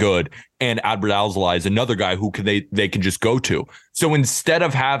very good. And Adbert Alzolay is another guy who they can just go to. So instead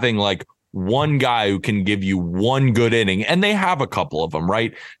of having like one guy who can give you one good inning, and they have a couple of them,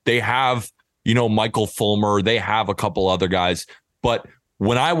 right? They have, Michael Fulmer, they have a couple other guys. But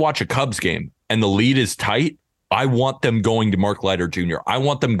when I watch a Cubs game and the lead is tight, I want them going to Mark Leiter Jr. I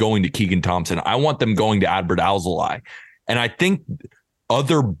want them going to Keegan Thompson. I want them going to Adbert Alzolay. And I think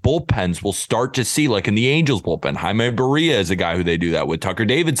other bullpens will start to see, like in the Angels bullpen, Jaime Barria is a guy who they do that with. Tucker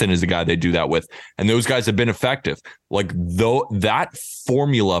Davidson is a guy they do that with. And those guys have been effective. Like, though, that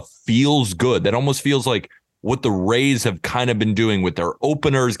formula feels good. That almost feels like what the Rays have kind of been doing with their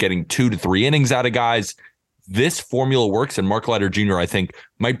openers, getting 2 to 3 innings out of guys. This formula works, and Mark Leiter Jr., I think,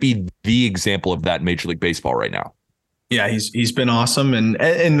 might be the example of that in Major League Baseball right now. Yeah, he's been awesome. And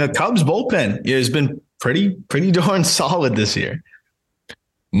the Cubs bullpen has been pretty darn solid this year.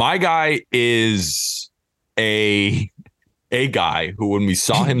 My guy is a guy who, when we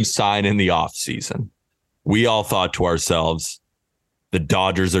saw him sign in the offseason, we all thought to ourselves, the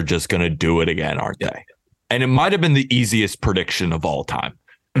Dodgers are just going to do it again, aren't they? And it might have been the easiest prediction of all time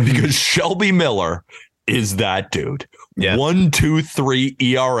because Shelby Miller is that dude. Yeah. 1.23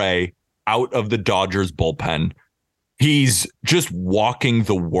 ERA out of the Dodgers bullpen. He's just walking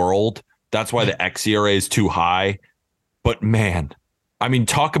the world. That's why the xERA is too high. But man, I mean,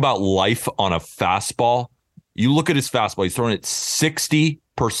 talk about life on a fastball. You look at his fastball, he's throwing it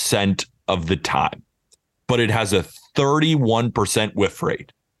 60% of the time, but it has a 31% whiff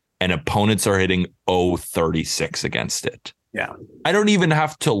rate, and opponents are hitting 0.36 against it. Yeah. I don't even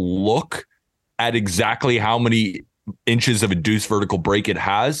have to look at exactly how many inches of induced vertical break it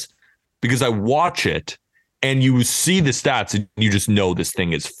has, because I watch it and you see the stats and you just know this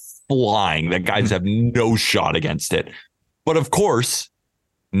thing is flying. That guys have no shot against it. But of course,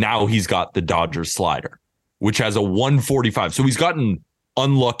 now he's got the Dodgers slider, which has a 145. So he's gotten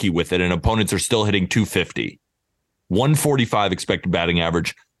unlucky with it, and opponents are still hitting 250. 145 expected batting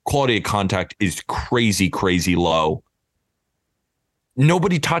average. Quality of contact is crazy, crazy low.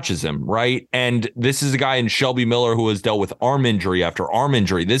 Nobody touches him, right? And this is a guy in Shelby Miller who has dealt with arm injury after arm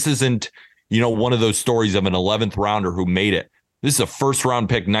injury. This isn't, one of those stories of an 11th rounder who made it. This is a first round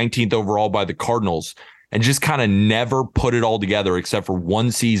pick, 19th overall by the Cardinals, and just kind of never put it all together except for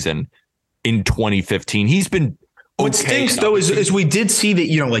one season in 2015. He's been What stinks though is we did see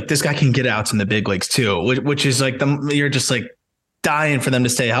that, like this guy can get outs in the big leagues too, which is like you're just like dying for them to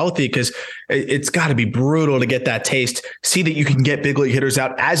stay healthy, because it's got to be brutal to get that taste. See that you can get big league hitters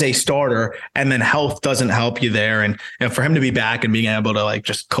out as a starter, and then health doesn't help you there. And for him to be back and being able to like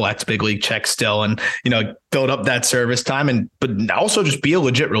just collect big league checks still, and build up that service time, but also just be a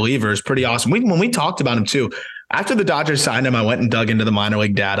legit reliever is pretty awesome. When we talked about him too, after the Dodgers signed him, I went and dug into the minor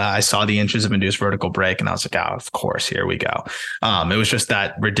league data. I saw the inches of induced vertical break, and I was like, oh, of course, here we go. It was just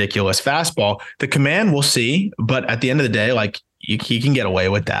that ridiculous fastball. The command, we'll see. But at the end of the day, like, he can get away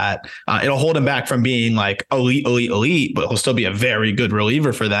with that. It'll hold him back from being like elite, but he'll still be a very good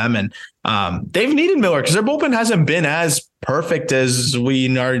reliever for them. And they've needed Miller because their bullpen hasn't been as perfect as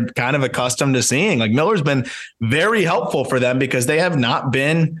we are kind of accustomed to seeing. Like, Miller's been very helpful for them because they have not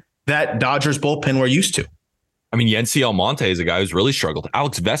been that Dodgers bullpen we're used to. I mean, Yency Almonte is a guy who's really struggled.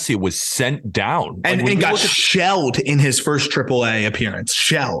 Alex Vesia was sent down and got shelled in his first AAA appearance.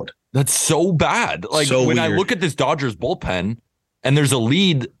 Shelled. That's so bad. Like, so when weird. I look at this Dodgers bullpen and there's a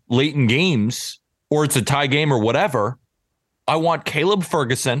lead late in games, or it's a tie game or whatever, I want Caleb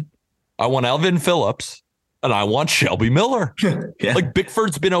Ferguson. I want Elvin Phillips. And I want Shelby Miller. Yeah. Like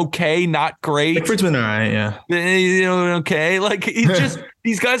Bickford's been okay, not great. Bickford's been all right, yeah. Okay. Like it's just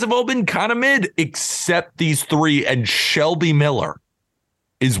these guys have all been kind of mid, except these three, and Shelby Miller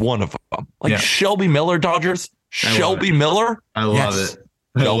is one of them. Like Shelby Miller, Dodgers. Shelby Miller. I love it.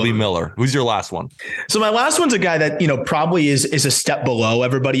 Shelby Miller. Who's your last one? So my last one's a guy that, probably is a step below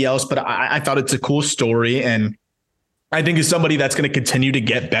everybody else, but I thought it's a cool story. And I think is somebody that's going to continue to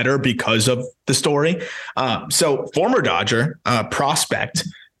get better because of the story. So former Dodger prospect,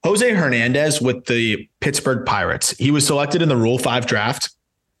 Jose Hernandez with the Pittsburgh Pirates. He was selected in the Rule 5 draft.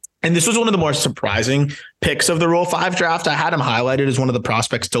 And this was one of the more surprising picks of the Rule 5 draft. I had him highlighted as one of the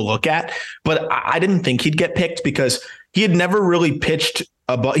prospects to look at, but I didn't think he'd get picked because he had never really pitched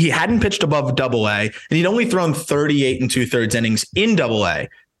above. He hadn't pitched above Double-A, and he'd only thrown 38 2/3 innings in Double-A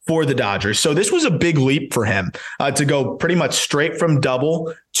for the Dodgers. So this was a big leap for him to go pretty much straight from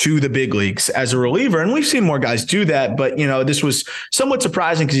double to the big leagues as a reliever. And we've seen more guys do that, but this was somewhat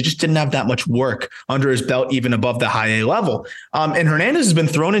surprising because he just didn't have that much work under his belt, even above the high A level. And Hernandez has been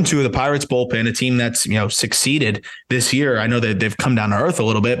thrown into the Pirates bullpen, a team that's, succeeded this year. I know that they've come down to earth a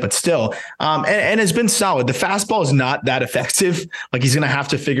little bit, but still, and has been solid. The fastball is not that effective. Like he's going to have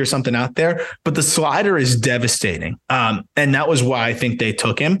to figure something out there, but the slider is devastating. And that was why I think they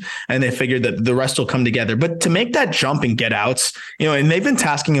took him, and they figured that the rest will come together. But to make that jump and get outs, and they've been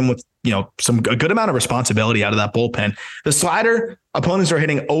tasking him with, a good amount of responsibility out of that bullpen. The slider, opponents are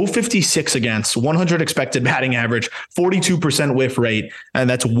hitting 0.56 against, 100 expected batting average, 42% whiff rate, and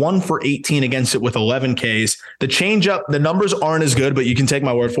that's 1 for 18 against it with 11 Ks. The changeup, the numbers aren't as good, but you can take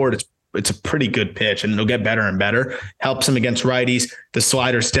my word for it. It's a pretty good pitch, and it'll get better and better. Helps him against righties. The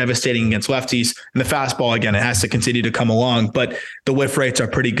slider's devastating against lefties, and the fastball, again, it has to continue to come along, but the whiff rates are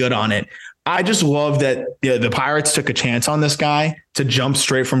pretty good on it. I just love that the Pirates took a chance on this guy to jump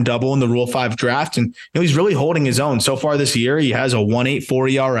straight from double in the Rule 5 draft. And he's really holding his own so far this year. He has a 1.84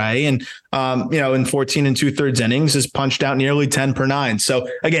 ERA and, in 14 2/3 innings has punched out nearly 10 per 9. So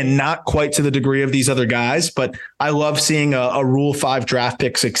again, not quite to the degree of these other guys, but I love seeing a Rule 5 draft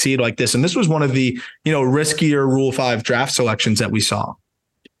pick succeed like this. And this was one of the, riskier Rule 5 draft selections that we saw.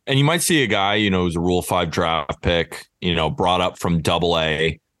 And you might see a guy, who's a Rule 5 draft pick, brought up from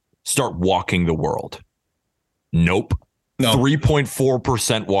Double-A, start walking the world. Nope. No.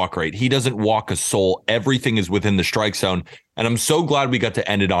 3.4% walk rate. He doesn't walk a soul. Everything is within the strike zone. And I'm so glad we got to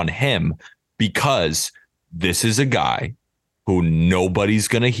end it on him, because this is a guy who nobody's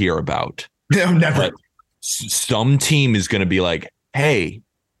going to hear about. No, never. Some team is going to be like, hey,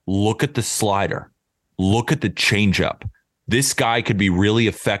 look at the slider. Look at the changeup. This guy could be really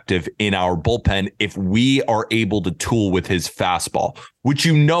effective in our bullpen if we are able to tool with his fastball, which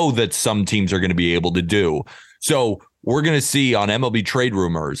that some teams are going to be able to do. So we're going to see on MLB trade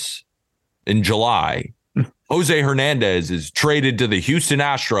rumors in July, Jose Hernandez is traded to the Houston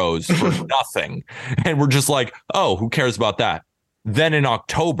Astros for nothing. And we're just like, oh, who cares about that? Then in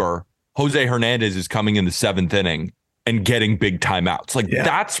October, Jose Hernandez is coming in the 7th inning and getting big timeouts.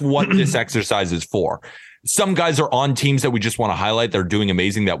 That's what this exercise is for. Some guys are on teams that we just want to highlight. They're doing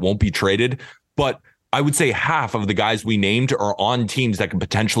amazing that won't be traded. But I would say half of the guys we named are on teams that can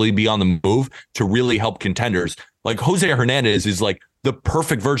potentially be on the move to really help contenders. Like Jose Hernandez is like the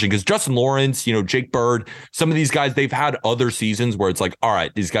perfect version, because Justin Lawrence, Jake Bird, some of these guys, they've had other seasons where it's like, all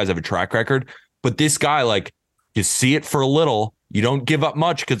right, these guys have a track record. But this guy, you see it for a little. You don't give up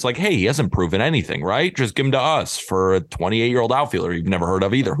much because hey, he hasn't proven anything, right? Just give him to us for a 28-year-old outfielder you've never heard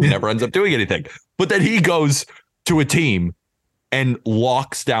of either, who never ends up doing anything. But then he goes to a team and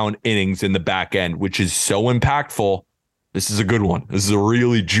locks down innings in the back end, which is so impactful. This is a good one. This is a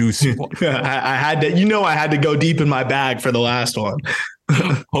really juicy one. I had to, I had to go deep in my bag for the last one.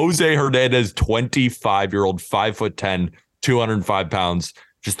 Jose Hernandez, 25-year-old, 5'10", 205 pounds,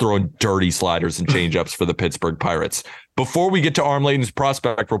 just throwing dirty sliders and changeups for the Pittsburgh Pirates. Before we get to Aram Leighton's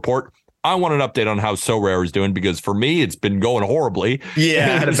prospect report, I want an update on how So Rare is doing, because for me, it's been going horribly.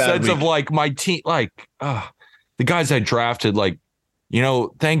 Yeah. In the sense of my team, the guys I drafted,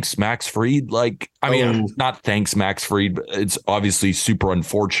 thanks Max Fried. Not thanks Max Fried, but it's obviously super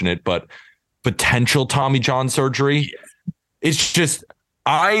unfortunate, but potential Tommy John surgery. It's just,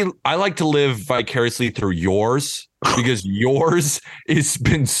 I like to live vicariously through yours, because yours has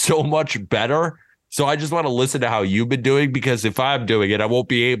been so much better. So I just want to listen to how you've been doing, because if I'm doing it, I won't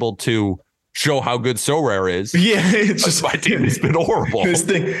be able to show how good So Rare is. Yeah, it's just my team has been horrible. This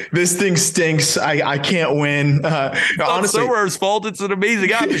thing stinks. I can't win. Honestly, So Rare's fault. It's an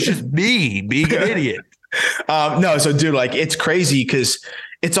amazing app. It's just me being an idiot. No, so dude, it's crazy, because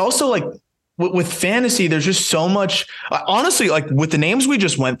it's also with fantasy, there's just so much. Honestly, with the names we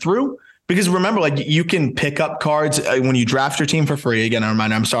just went through, because remember, like you can pick up cards when you draft your team for free. Again, a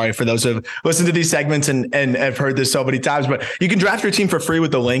reminder, I'm sorry for those who have listened to these segments and have heard this so many times, but you can draft your team for free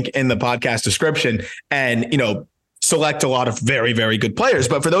with the link in the podcast description and, select a lot of very, very good players.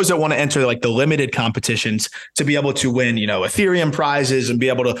 But for those that want to enter like the limited competitions to be able to win, Ethereum prizes and be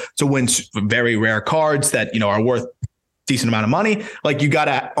able to win very rare cards that, are worth decent amount of money, like you got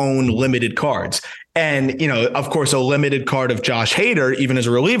to own limited cards. And, of course, a limited card of Josh Hader, even as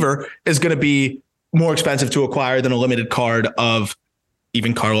a reliever, is going to be more expensive to acquire than a limited card of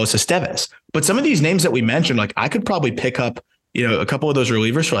even Carlos Estevez. But some of these names that we mentioned, like I could probably pick up, a couple of those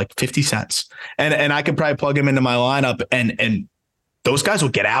relievers for like 50 cents. And I could probably plug them into my lineup and those guys will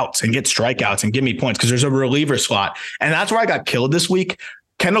get outs and get strikeouts and give me points because there's a reliever slot. And that's where I got killed this week.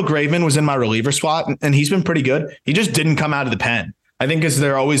 Kendall Graveman was in my reliever slot and he's been pretty good. He just didn't come out of the pen. I think because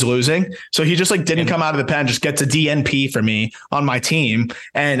they're always losing. So he just didn't come out of the pen, just gets a DNP for me on my team.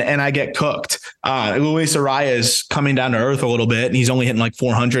 And I get cooked. Luis Arraez is coming down to earth a little bit and he's only hitting like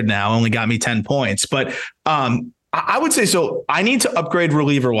 400 now, only got me 10 points. But I would say, so I need to upgrade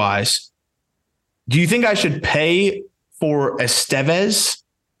reliever wise. Do you think I should pay for Estevez?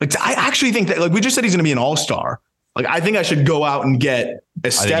 Like, I actually think that, like we just said, he's going to be an all-star. Like, I think I should go out and get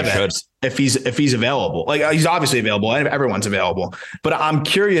Estevez if he's available. Like, he's obviously available. Everyone's available. But I'm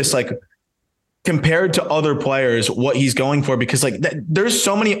curious, like, compared to other players, what he's going for, because like there's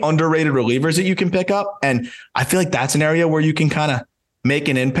so many underrated relievers that you can pick up. And I feel like that's an area where you can kind of make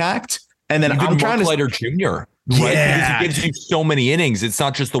an impact. And then I'm trying to Leiter Jr. Right? Yeah. Because he gives you so many innings. It's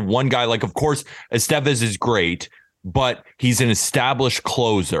not just the one guy. Like, of course, Estevez is great, but he's an established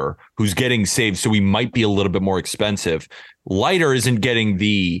closer who's getting saves, so he might be a little bit more expensive. Leiter isn't getting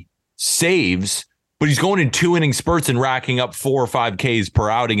the saves, but he's going in 2 inning spurts and racking up 4 or 5 Ks per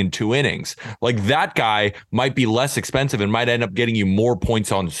outing in 2 innings. Like that guy might be less expensive and might end up getting you more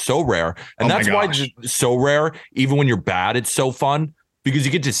points on So Rare. And that's why So Rare, even when you're bad, it's so fun. Because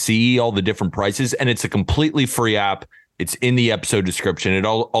you get to see all the different prices and it's a completely free app. It's in the episode description. It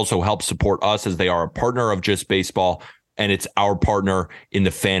also helps support us as they are a partner of Just Baseball and it's our partner in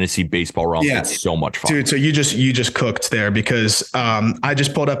the fantasy baseball realm. Yeah. It's so much fun. Dude, so you just cooked there because I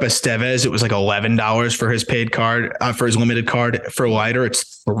just pulled up Estevez. It was like $11 for his paid card, for his limited card. For Leiter,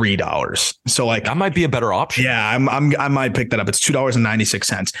 it's $3. So like that might be a better option. Yeah, I might pick that up. It's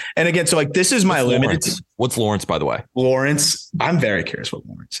 $2.96. And again, so like this is my limited. What's Lawrence, by the way? Lawrence, I'm very curious what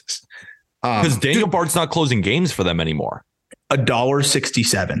Lawrence is. Because Daniel Bart's not closing games for them anymore.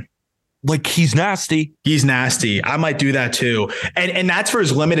 $1.67. Like he's nasty. He's nasty. I might do that too. And that's for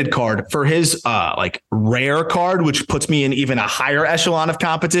his limited card. For his like rare card, which puts me in even a higher echelon of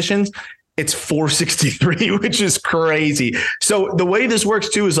competitions, it's $4.63, which is crazy. So the way this works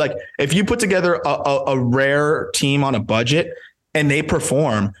too is like if you put together a rare team on a budget and they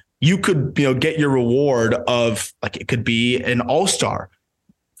perform, you could get your reward of like it could be an all-star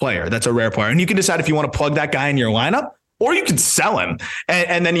player that's a rare player. And you can decide if you want to plug that guy in your lineup. Or you can sell him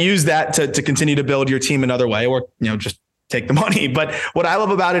and then use that to continue to build your team another way, or just take the money. But what I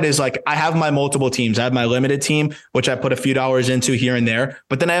love about it is like I have my multiple teams. I have my limited team, which I put a few dollars into here and there.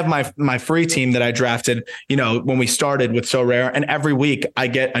 But then I have my free team that I drafted, when we started with So Rare. And every week I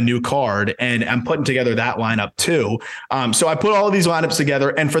get a new card and I'm putting together that lineup too. So I put all of these lineups together.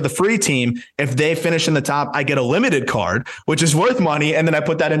 And for the free team, if they finish in the top, I get a limited card, which is worth money. And then I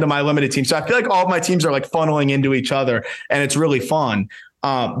put that into my limited team. So I feel like all of my teams are like funneling into each other and it's really fun.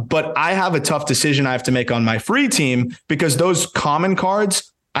 But I have a tough decision I have to make on my free team because those common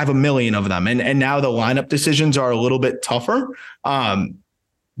cards, I have a million of them. And now the lineup decisions are a little bit tougher.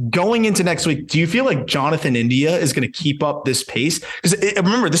 Going into next week, do you feel like Jonathan India is going to keep up this pace? Because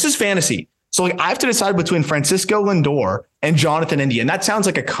remember, this is fantasy. So like I have to decide between Francisco Lindor and Jonathan India. And that sounds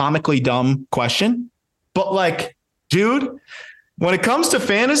like a comically dumb question. But like, dude, when it comes to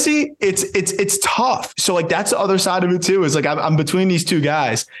fantasy, it's tough. So like that's the other side of it too, is like I'm between these two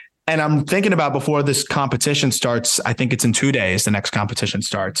guys and I'm thinking about before this competition starts. I think it's in 2 days. The next competition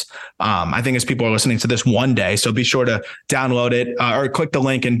starts. I think as people are listening to this one day. So be sure to download it or click the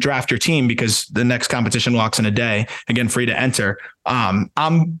link and draft your team because the next competition locks in a day. Again, free to enter.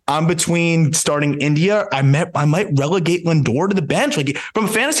 I'm between starting India. I might relegate Lindor to the bench. Like from a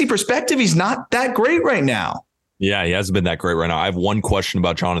fantasy perspective, he's not that great right now. Yeah, he hasn't been that great right now. I have one question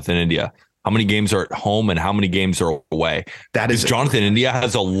about Jonathan India. How many games are at home and how many games are away? That is Jonathan India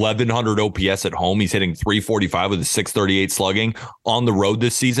has 1,100 OPS at home. He's hitting 345 with a 638 slugging. On the road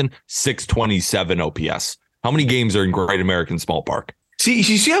this season, 627 OPS. How many games are in Great American Small Park? See, you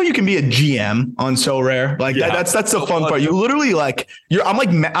see how you can be a GM on So Rare? Like that's the fun part. You literally like I'm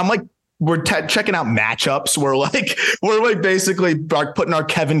like checking out matchups. We're like basically putting our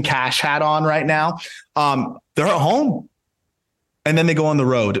Kevin Cash hat on right now. They're at home, and then they go on the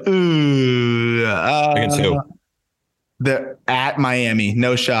road. Ooh, Against who? They're at Miami.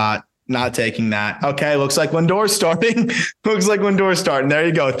 No shot. Not taking that. Okay, looks like Lindor's starting. There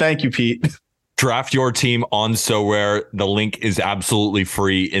you go. Thank you, Pete. Draft your team on SoRare. The link is absolutely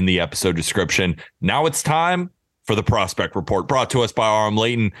free in the episode description. Now it's time for the prospect report, brought to us by Aram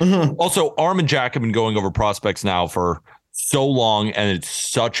Layton. Mm-hmm. Also, Aram and Jack have been going over prospects now for so long, and it's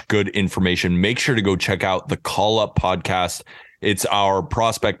such good information. Make sure to go check out the Call Up podcast. It's our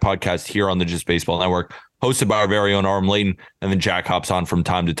prospect podcast here on the Just Baseball Network, hosted by our very own Aram Layton, and then Jack hops on from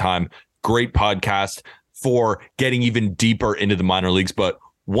time to time. Great podcast for getting even deeper into the minor leagues. But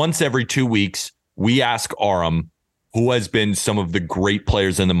once every 2 weeks, we ask Aram who has been some of the great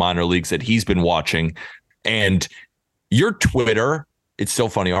players in the minor leagues that he's been watching. And your Twitter, it's so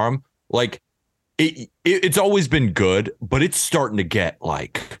funny, Aram. Like it's always been good, but it's starting to get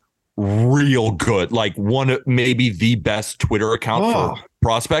like real good. Like maybe the best Twitter account for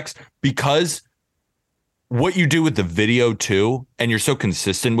prospects, because what you do with the video too, and you're so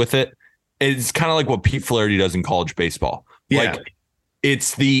consistent with it, it's kind of like what Pete Flaherty does in college baseball. Yeah. Like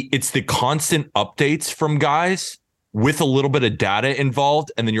it's the constant updates from guys with a little bit of data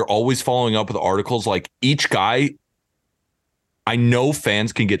involved. And then you're always following up with articles. Like each guy, I know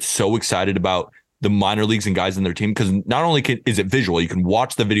fans can get so excited about the minor leagues and guys in their team, because not only is it visual, you can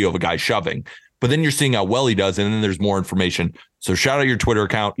watch the video of a guy shoving, but then you're seeing how well he does. And then there's more information. So shout out your Twitter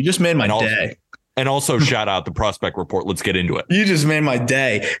account. You just made my day. And also shout out the prospect report. Let's get into it. You just made my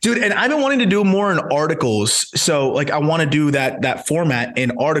day, dude. And I've been wanting to do more in articles. So like, I want to do that format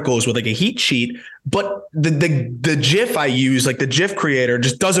in articles with like a heat sheet, but the GIF I use, like the GIF creator,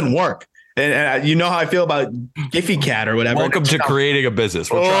 just doesn't work. And you know how I feel about Giphy Cat or whatever. Welcome to creating a business.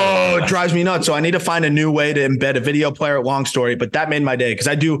 It drives me nuts. So I need to find a new way to embed a video player. Long story, but that made my day, because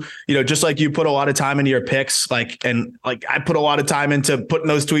I do, just like you put a lot of time into your picks, and I put a lot of time into putting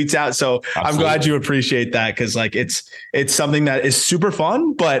those tweets out. So absolutely. I'm glad you appreciate that, because like it's something that is super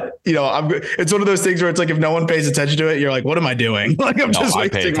fun. But it's one of those things where it's like if no one pays attention to it, you're like, what am I doing? Like I'm just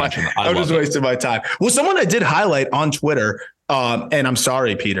wasting my time. Well, someone I did highlight on Twitter. And I'm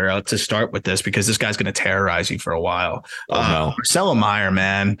sorry, Peter, to start with this, because this guy's going to terrorize you for a while. Marcelo Meyer,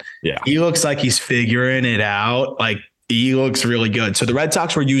 man. Yeah. He looks like he's figuring it out. Like he looks really good. So the Red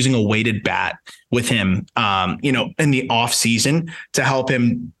Sox were using a weighted bat with him, in the off season to help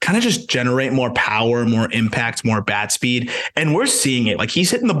him kind of just generate more power, more impact, more bat speed. And we're seeing it. Like he's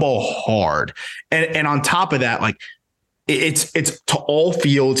hitting the ball hard. And on top of that, like it's to all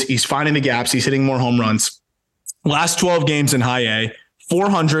fields. He's finding the gaps. He's hitting more home runs. Last 12 games in high A,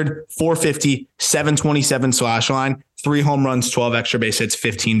 400, 450, 727 slash line, 3 home runs, 12 extra base hits,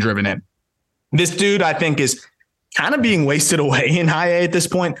 15 driven in. This dude, I think, is kind of being wasted away in high A at this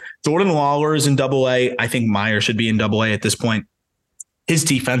point. Jordan Lawler is in double A. I think Meyer should be in double A at this point. His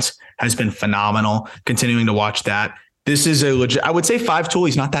defense has been phenomenal. Continuing to watch that. This is a legit, I would say 5-tool.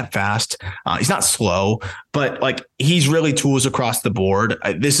 He's not that fast. He's not slow, but like he's really tools across the board.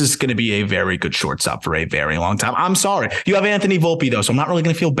 This is going to be a very good shortstop for a very long time. I'm sorry. You have Anthony Volpe though, so I'm not really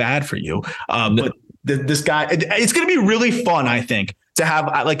going to feel bad for you. But this guy, it's going to be really fun, I think, to have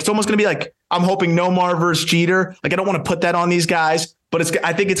it's almost going to be like, I'm hoping Nomar versus Jeter. Like I don't want to put that on these guys, but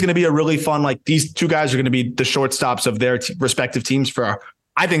I think it's going to be a really fun, like these two guys are going to be the shortstops of their respective teams for,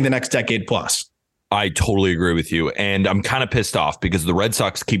 I think, the next decade plus. I totally agree with you. And I'm kind of pissed off because the Red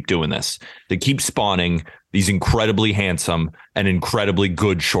Sox keep doing this. They keep spawning these incredibly handsome and incredibly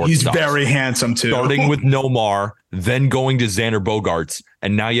good shortstops. He's very handsome too. Starting with Nomar, then going to Xander Bogaerts,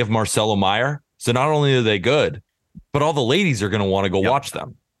 and now you have Marcelo Meyer. So not only are they good, but all the ladies are going to want to go watch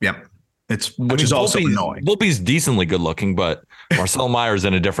them. Yep. Which is also annoying. Volpe's decently good looking, but Marcelo Meyer's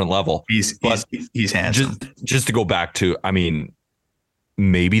in a different level. He's handsome. Just to go back to,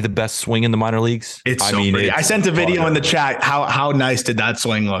 maybe the best swing in the minor leagues. I sent a video in the chat. How nice did that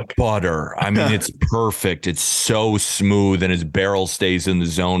swing look? Butter. It's perfect. It's so smooth, and his barrel stays in the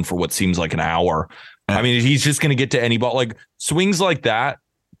zone for what seems like an hour. He's just going to get to any ball. Like swings like that,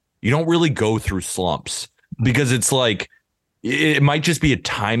 you don't really go through slumps, because it's like it might just be a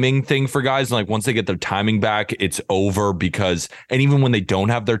timing thing for guys. And like once they get their timing back, it's over, and even when they don't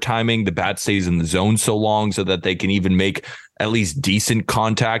have their timing, the bat stays in the zone so long so that they can even make at least decent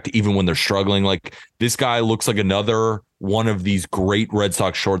contact, even when they're struggling. Like this guy looks like another one of these great Red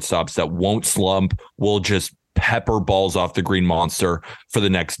Sox shortstops that won't slump, will just pepper balls off the green monster for the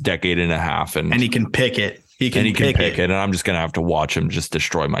next decade and a half. And he can pick it. He can pick it. And I'm just going to have to watch him just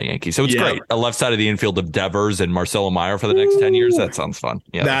destroy my Yankees. So it's great. A left side of the infield of Devers and Marcelo Meyer for the next 10 years. That sounds fun.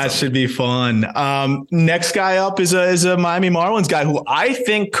 Yeah, that should be fun. Next guy up is a Miami Marlins guy who I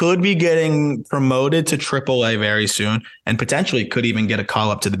think could be getting promoted to AAA very soon and potentially could even get a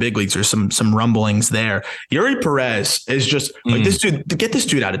call up to the big leagues. There's some rumblings there. Yuri Perez is just like this dude. To get this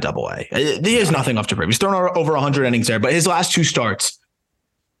dude out of AA, he has nothing left to prove. He's thrown over 100 innings there, but his last 2 starts,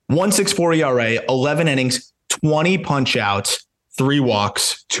 1.64 ERA, 11 innings, 20 punch outs, 3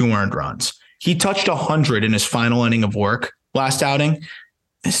 walks, 2 earned runs. He touched 100 in his final inning of work last outing.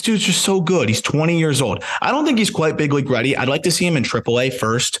 This dude's just so good. He's 20 years old. I don't think he's quite big league ready. I'd like to see him in AAA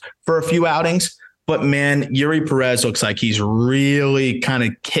first for a few outings. But man, Yuri Perez looks like he's really kind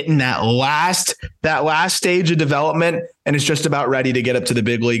of hitting that last stage of development, and is just about ready to get up to the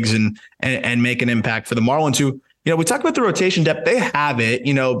big leagues and make an impact for the Marlins, who, we talked about the rotation depth. They have it.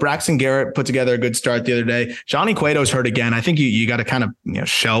 Braxton Garrett put together a good start the other day. Johnny Cueto's hurt again. I think you got to kind of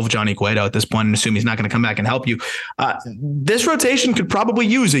shelve Johnny Cueto at this point and assume he's not going to come back and help you. This rotation could probably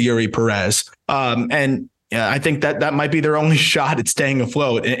use a Yuri Perez. I think that might be their only shot at staying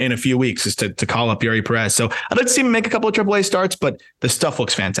afloat in a few weeks, is to call up Yuri Perez. So I'd like to see him make a couple of AAA starts, but the stuff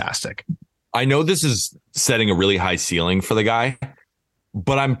looks fantastic. I know this is setting a really high ceiling for the guy,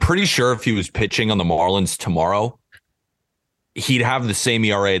 but I'm pretty sure if he was pitching on the Marlins tomorrow, he'd have the same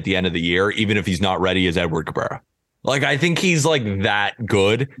ERA at the end of the year, even if he's not ready as Edward Cabrera. Like, I think he's like that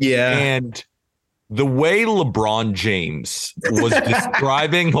good. Yeah. And the way LeBron James was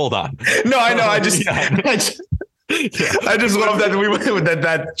describing, hold on. No, I know. I just love that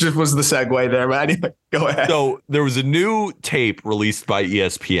that just was the segue there. But anyway, go ahead. So there was a new tape released by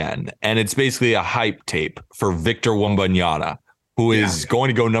ESPN, and it's basically a hype tape for Victor Wembanyama, who is going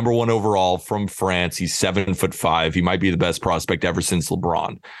to go number 1 overall from France. He's 7'5". He might be the best prospect ever since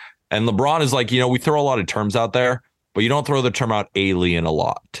LeBron. And LeBron is like, we throw a lot of terms out there, but you don't throw the term out alien a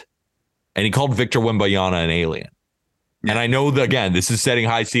lot. And he called Victor Wembanyama an alien. And I know that, again, this is setting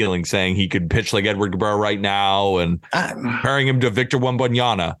high ceilings, saying he could pitch like Edward Cabrera right now and comparing him to Victor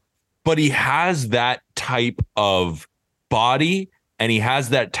Wembanyama. But he has that type of body and he has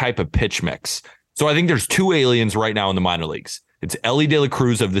that type of pitch mix. So I think there's 2 aliens right now in the minor leagues. It's Ellie De La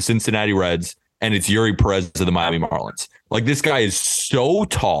Cruz of the Cincinnati Reds, and it's Yuri Perez of the Miami Marlins. Like, this guy is so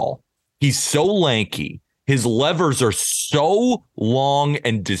tall. He's so lanky. His levers are so long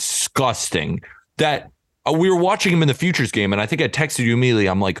and disgusting that we were watching him in the futures game, and I think I texted you immediately.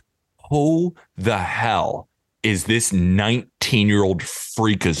 I'm like, who the hell is this 19-year-old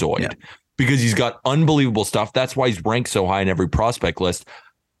freakazoid? Yeah. Because he's got unbelievable stuff. That's why he's ranked so high in every prospect list.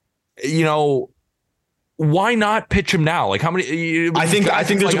 Why not pitch him now? Like, how many? I think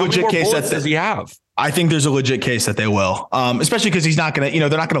there's a legit case that does he have? I think there's a legit case that they will, especially because he's not going to,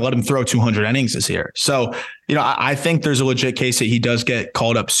 they're not going to let him throw 200 innings this year. So, I think there's a legit case that he does get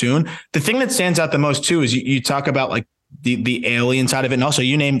called up soon. The thing that stands out the most too is you talk about like the alien side of it. And also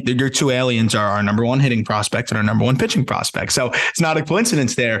you name your 2 aliens are our number 1 hitting prospect and our number 1 pitching prospect. So it's not a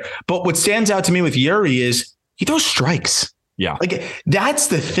coincidence there. But what stands out to me with Yuri is he throws strikes. Yeah. Like, that's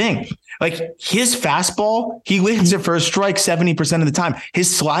the thing. Like, his fastball, he lands at first strike 70% of the time.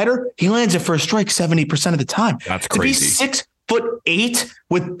 His slider, he lands at first strike 70% of the time. That's crazy. To be 6'8"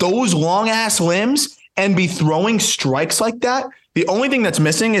 with those long ass limbs and be throwing strikes like that. The only thing that's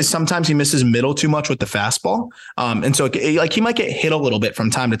missing is sometimes he misses middle too much with the fastball. And so like he might get hit a little bit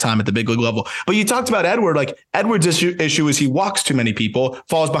from time to time at the big league level. But you talked about Edward, like Edward's issue is he walks too many people,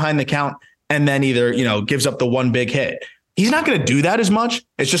 falls behind the count, and then either, gives up the one big hit. He's not going to do that as much.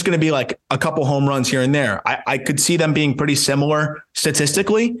 It's just going to be like a couple home runs here and there. I could see them being pretty similar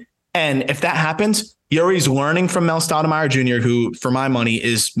statistically. And if that happens, Yuri's learning from Mel Stoudemire Jr., who, for my money,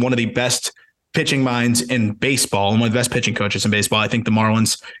 is one of the best pitching minds in baseball and one of the best pitching coaches in baseball. I think the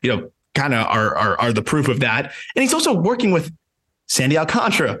Marlins, kind of are the proof of that. And he's also working with Sandy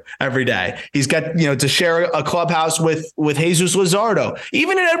Alcantara every day. He's got, to share a clubhouse with Jesus Luzardo,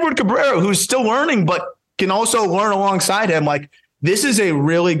 even in Edward Cabrera, who's still learning, but can also learn alongside him. Like, this is a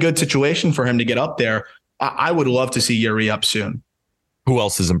really good situation for him to get up there. I would love to see Yuri up soon. Who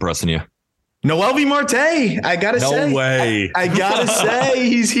else is impressing you? Noelvi Marte. I gotta say. No way. I gotta say,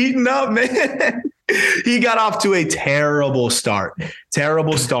 he's heating up, man. He got off to a terrible start,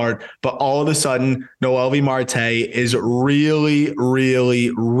 but all of a sudden, Noelvi Marte is really,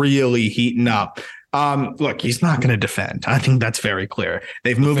 really, really heating up. Look, he's not going to defend. I think that's very clear.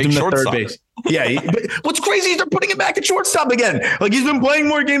 They've moved him to third base. Yeah. But what's crazy is they're putting him back at shortstop again. Like, he's been playing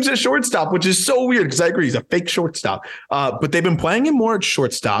more games at shortstop, which is so weird because I agree he's a fake shortstop. But they've been playing him more at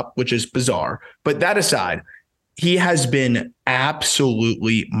shortstop, which is bizarre. But that aside, he has been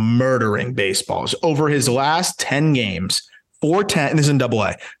absolutely murdering baseballs over his last 10 games. 410, this is in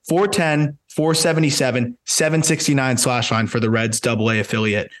AA, 410, 477, 769 slash line for the Reds AA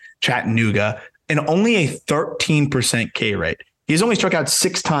affiliate Chattanooga, and only a 13% K rate. He's only struck out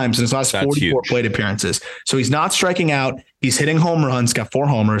 6 times in his last 44 plate appearances. So he's not striking out. He's hitting home runs, got 4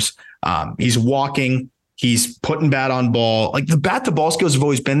 homers. He's walking. He's putting bat on ball. Like the bat to ball skills have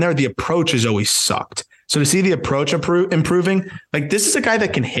always been there. The approach has always sucked. So to see the approach improving, like this is a guy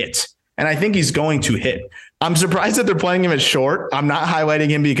that can hit. And I think he's going to hit. I'm surprised that they're playing him at short. I'm not highlighting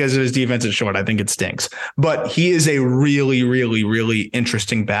him because of his defense at short. I think it stinks. But he is a really, really, really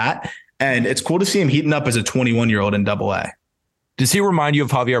interesting bat. And it's cool to see him heating up as a 21-year-old in AA. Does he remind you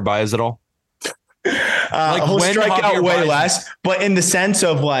of Javier Baez at all? He'll strike out way less, but in the sense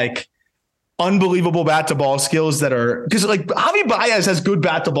of like unbelievable bat to ball skills that are, because like Javi Baez has good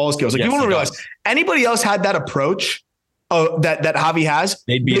bat to ball skills. Like you want to realize anybody else had that approach that Javi has,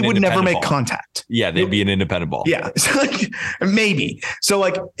 they would never make contact. Yeah, they'd be an independent ball. Yeah, so like maybe. So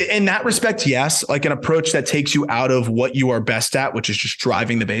like in that respect, yes, like an approach that takes you out of what you are best at, which is just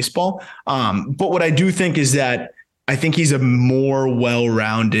driving the baseball. But what I do think is that I think he's a more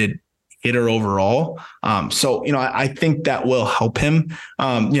well-rounded hitter overall. So, I think that will help him,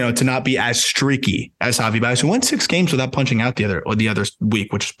 to not be as streaky as Javi Baez, who went 6 games without punching out the other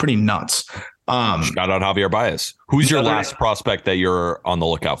week, which is pretty nuts. Shout out Javier Baez. Who's your last prospect that you're on the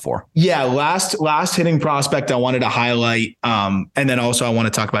lookout for? Yeah, last hitting prospect I wanted to highlight. And then also I want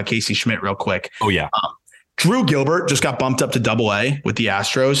to talk about Casey Schmidt real quick. Oh, yeah. Drew Gilbert just got bumped up to AA with the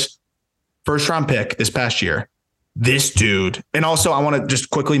Astros. First round pick this past year. This dude. And also I want to just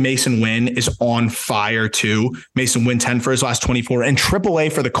quickly, Mason Wynn is on fire too. Mason Wynn 10 for his last 24 and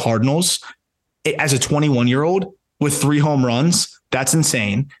AAA for the Cardinals as a 21-year-old with 3 home runs. That's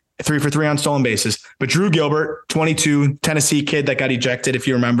insane. 3 for 3 on stolen bases. But Drew Gilbert, 22, Tennessee kid that got ejected, if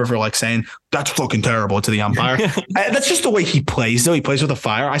you remember, for like saying, that's fucking terrible to the umpire. That's just the way he plays, though. He plays with a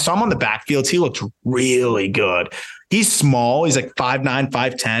fire. I saw him on the backfields. He looked really good. He's small. He's like 5'9",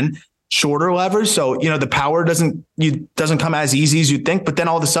 5'10", shorter levers. So, the power doesn't come as easy as you think. But then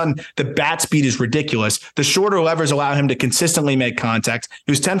all of a sudden, the bat speed is ridiculous. The shorter levers allow him to consistently make contact.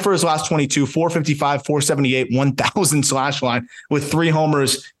 He was 10 for his last 22, 455, 478, 1,000 slash line with 3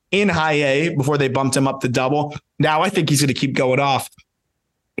 homers in high A before they bumped him up to double. Now I think he's going to keep going off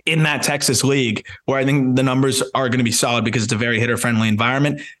in that Texas league where I think the numbers are going to be solid because it's a very hitter-friendly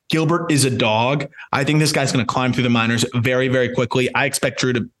environment. Gilbert is a dog. I think this guy's going to climb through the minors very, very quickly. I expect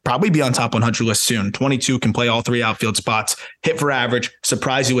Drew to probably be on top 100 list soon. 22, can play all 3 outfield spots, hit for average,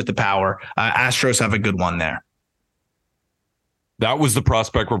 surprise you with the power. Astros have a good one there. That was the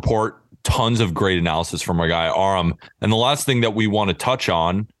prospect report. Tons of great analysis from our guy, Aram. And the last thing that we want to touch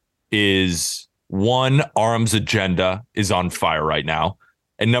on is, 1, Aram's agenda is on fire right now.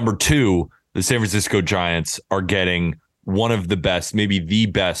 And number 2, the San Francisco Giants are getting one of the best, maybe the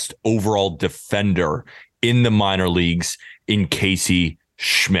best overall defender in the minor leagues in Casey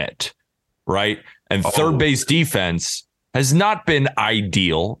Schmidt, right? And third base defense has not been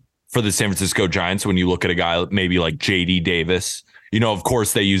ideal for the San Francisco Giants when you look at a guy maybe like J.D. Davis. Of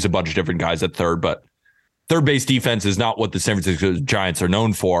course, they use a bunch of different guys at third, but third base defense is not what the San Francisco Giants are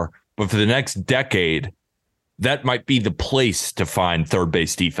known for. But for the next decade, that might be the place to find third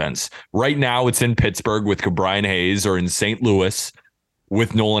base defense. Right now, it's in Pittsburgh with Brian Hayes, or in St. Louis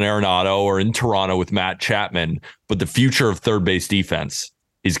with Nolan Arenado, or in Toronto with Matt Chapman. But the future of third base defense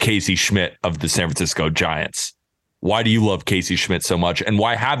is Casey Schmidt of the San Francisco Giants. Why do you love Casey Schmidt so much? And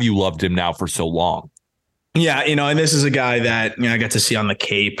why have you loved him now for so long? Yeah, and this is a guy that I got to see on the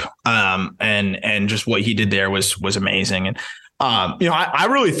Cape, and just what he did there was amazing. And I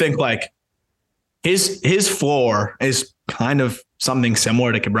really think like his floor is kind of something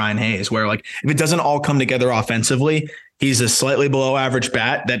similar to Brian Hayes, where like if it doesn't all come together offensively, he's a slightly below average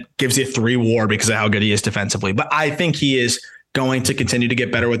bat that gives you 3 WAR because of how good he is defensively. But I think he is going to continue to get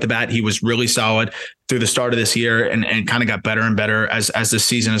better with the bat. He was really solid through the start of this year and kind of got better and better as this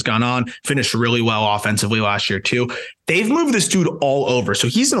season has gone on. Finished really well offensively last year too. They've moved this dude all over. So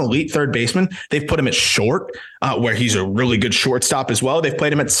he's an elite third baseman. They've put him at short, where he's a really good shortstop as well. They've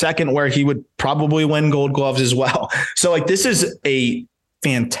played him at second, where he would probably win Gold Gloves as well. So like this is a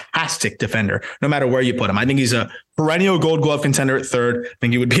fantastic defender, no matter where you put him. I think he's a perennial Gold Glove contender at third. I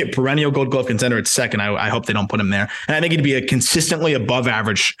think he would be a perennial Gold Glove contender at second. I hope they don't put him there. And I think he'd be a consistently above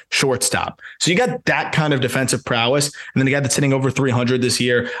average shortstop. So you got that kind of defensive prowess. And then the guy that's hitting over 300 this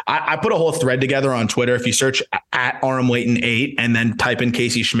year. I put a whole thread together on Twitter. If you search at Aram Layton 8 and then type in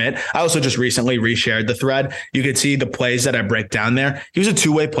Casey Schmidt, I also just recently reshared the thread. You could see the plays that I break down there. He was a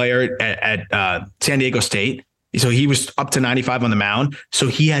 2-way player at San Diego State. So he was up to 95 on the mound. So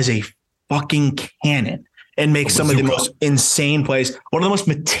he has a fucking cannon and makes some of the most insane plays. One of the most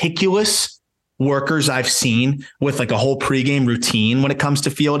meticulous workers I've seen with like a whole pregame routine when it comes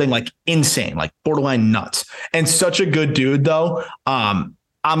to fielding, like insane, like borderline nuts, and such a good dude though. I'm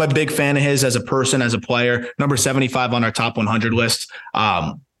a big fan of his as a person, as a player. Number 75 on our top 100 list.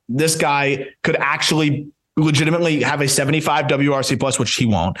 This guy could actually legitimately have a 75 WRC plus, which he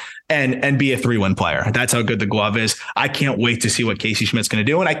won't, and be a 3-win player. That's how good the glove is. I can't wait to see what Casey Schmidt's going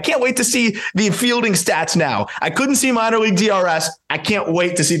to do. And I can't wait to see the fielding stats now. I couldn't see minor league DRS. I can't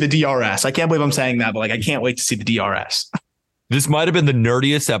wait to see the DRS. I can't believe I'm saying that, but like, I can't wait to see the DRS. This might have been the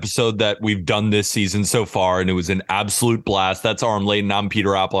nerdiest episode that we've done this season so far, and it was an absolute blast. That's Aram Layton. I'm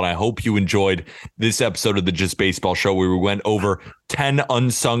Peter Apple, and I hope you enjoyed this episode of the Just Baseball Show where we went over 10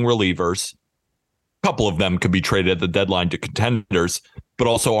 unsung relievers. A couple of them could be traded at the deadline to contenders, but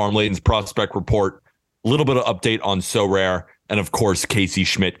also Aram Layton's prospect report, a little bit of update on So Rare, and of course, Casey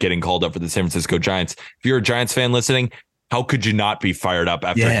Schmidt getting called up for the San Francisco Giants. If you're a Giants fan listening, how could you not be fired up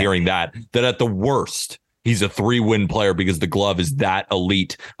after hearing that at the worst, he's a 3-win player because the glove is that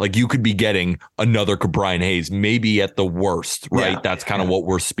elite. Like, you could be getting another Brian Hayes, maybe at the worst, right? Yeah. That's kind of what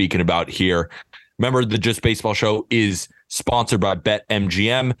we're speaking about here. Remember, the Just Baseball Show is sponsored by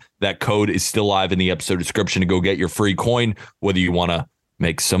BetMGM. That code is still live in the episode description to go get your free coin, whether you want to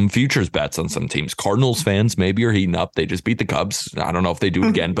make some futures bets on some teams. Cardinals fans maybe are heating up. They just beat the Cubs. I don't know if they do it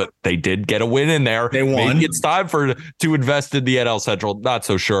again, but they did get a win in there. They won. Maybe it's time to invest in the NL Central. Not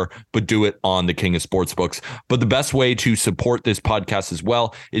so sure, but do it on the King of Sportsbooks. But the best way to support this podcast as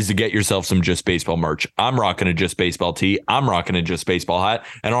well is to get yourself some Just Baseball merch. I'm rocking a Just Baseball tee. I'm rocking a Just Baseball hat.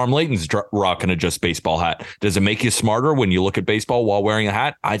 And Aram Layton's rocking a Just Baseball hat. Does it make you smarter when you look at baseball while wearing a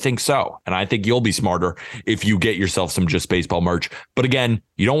hat? I think so. And I think you'll be smarter if you get yourself some Just Baseball merch. But again,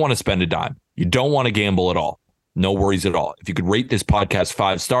 you don't want to spend a dime. You don't want to gamble at all. No worries at all. If you could rate this podcast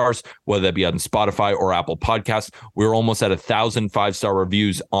 5 stars, whether that be on Spotify or Apple Podcasts, we're almost at 1,000 5-star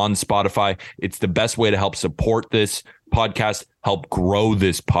reviews on Spotify. It's the best way to help support this podcast, help grow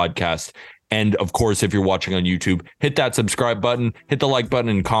this podcast. And of course, if you're watching on YouTube, hit that subscribe button, hit the like button,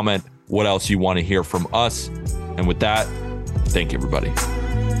 and comment what else you want to hear from us. And with that, thank you, everybody.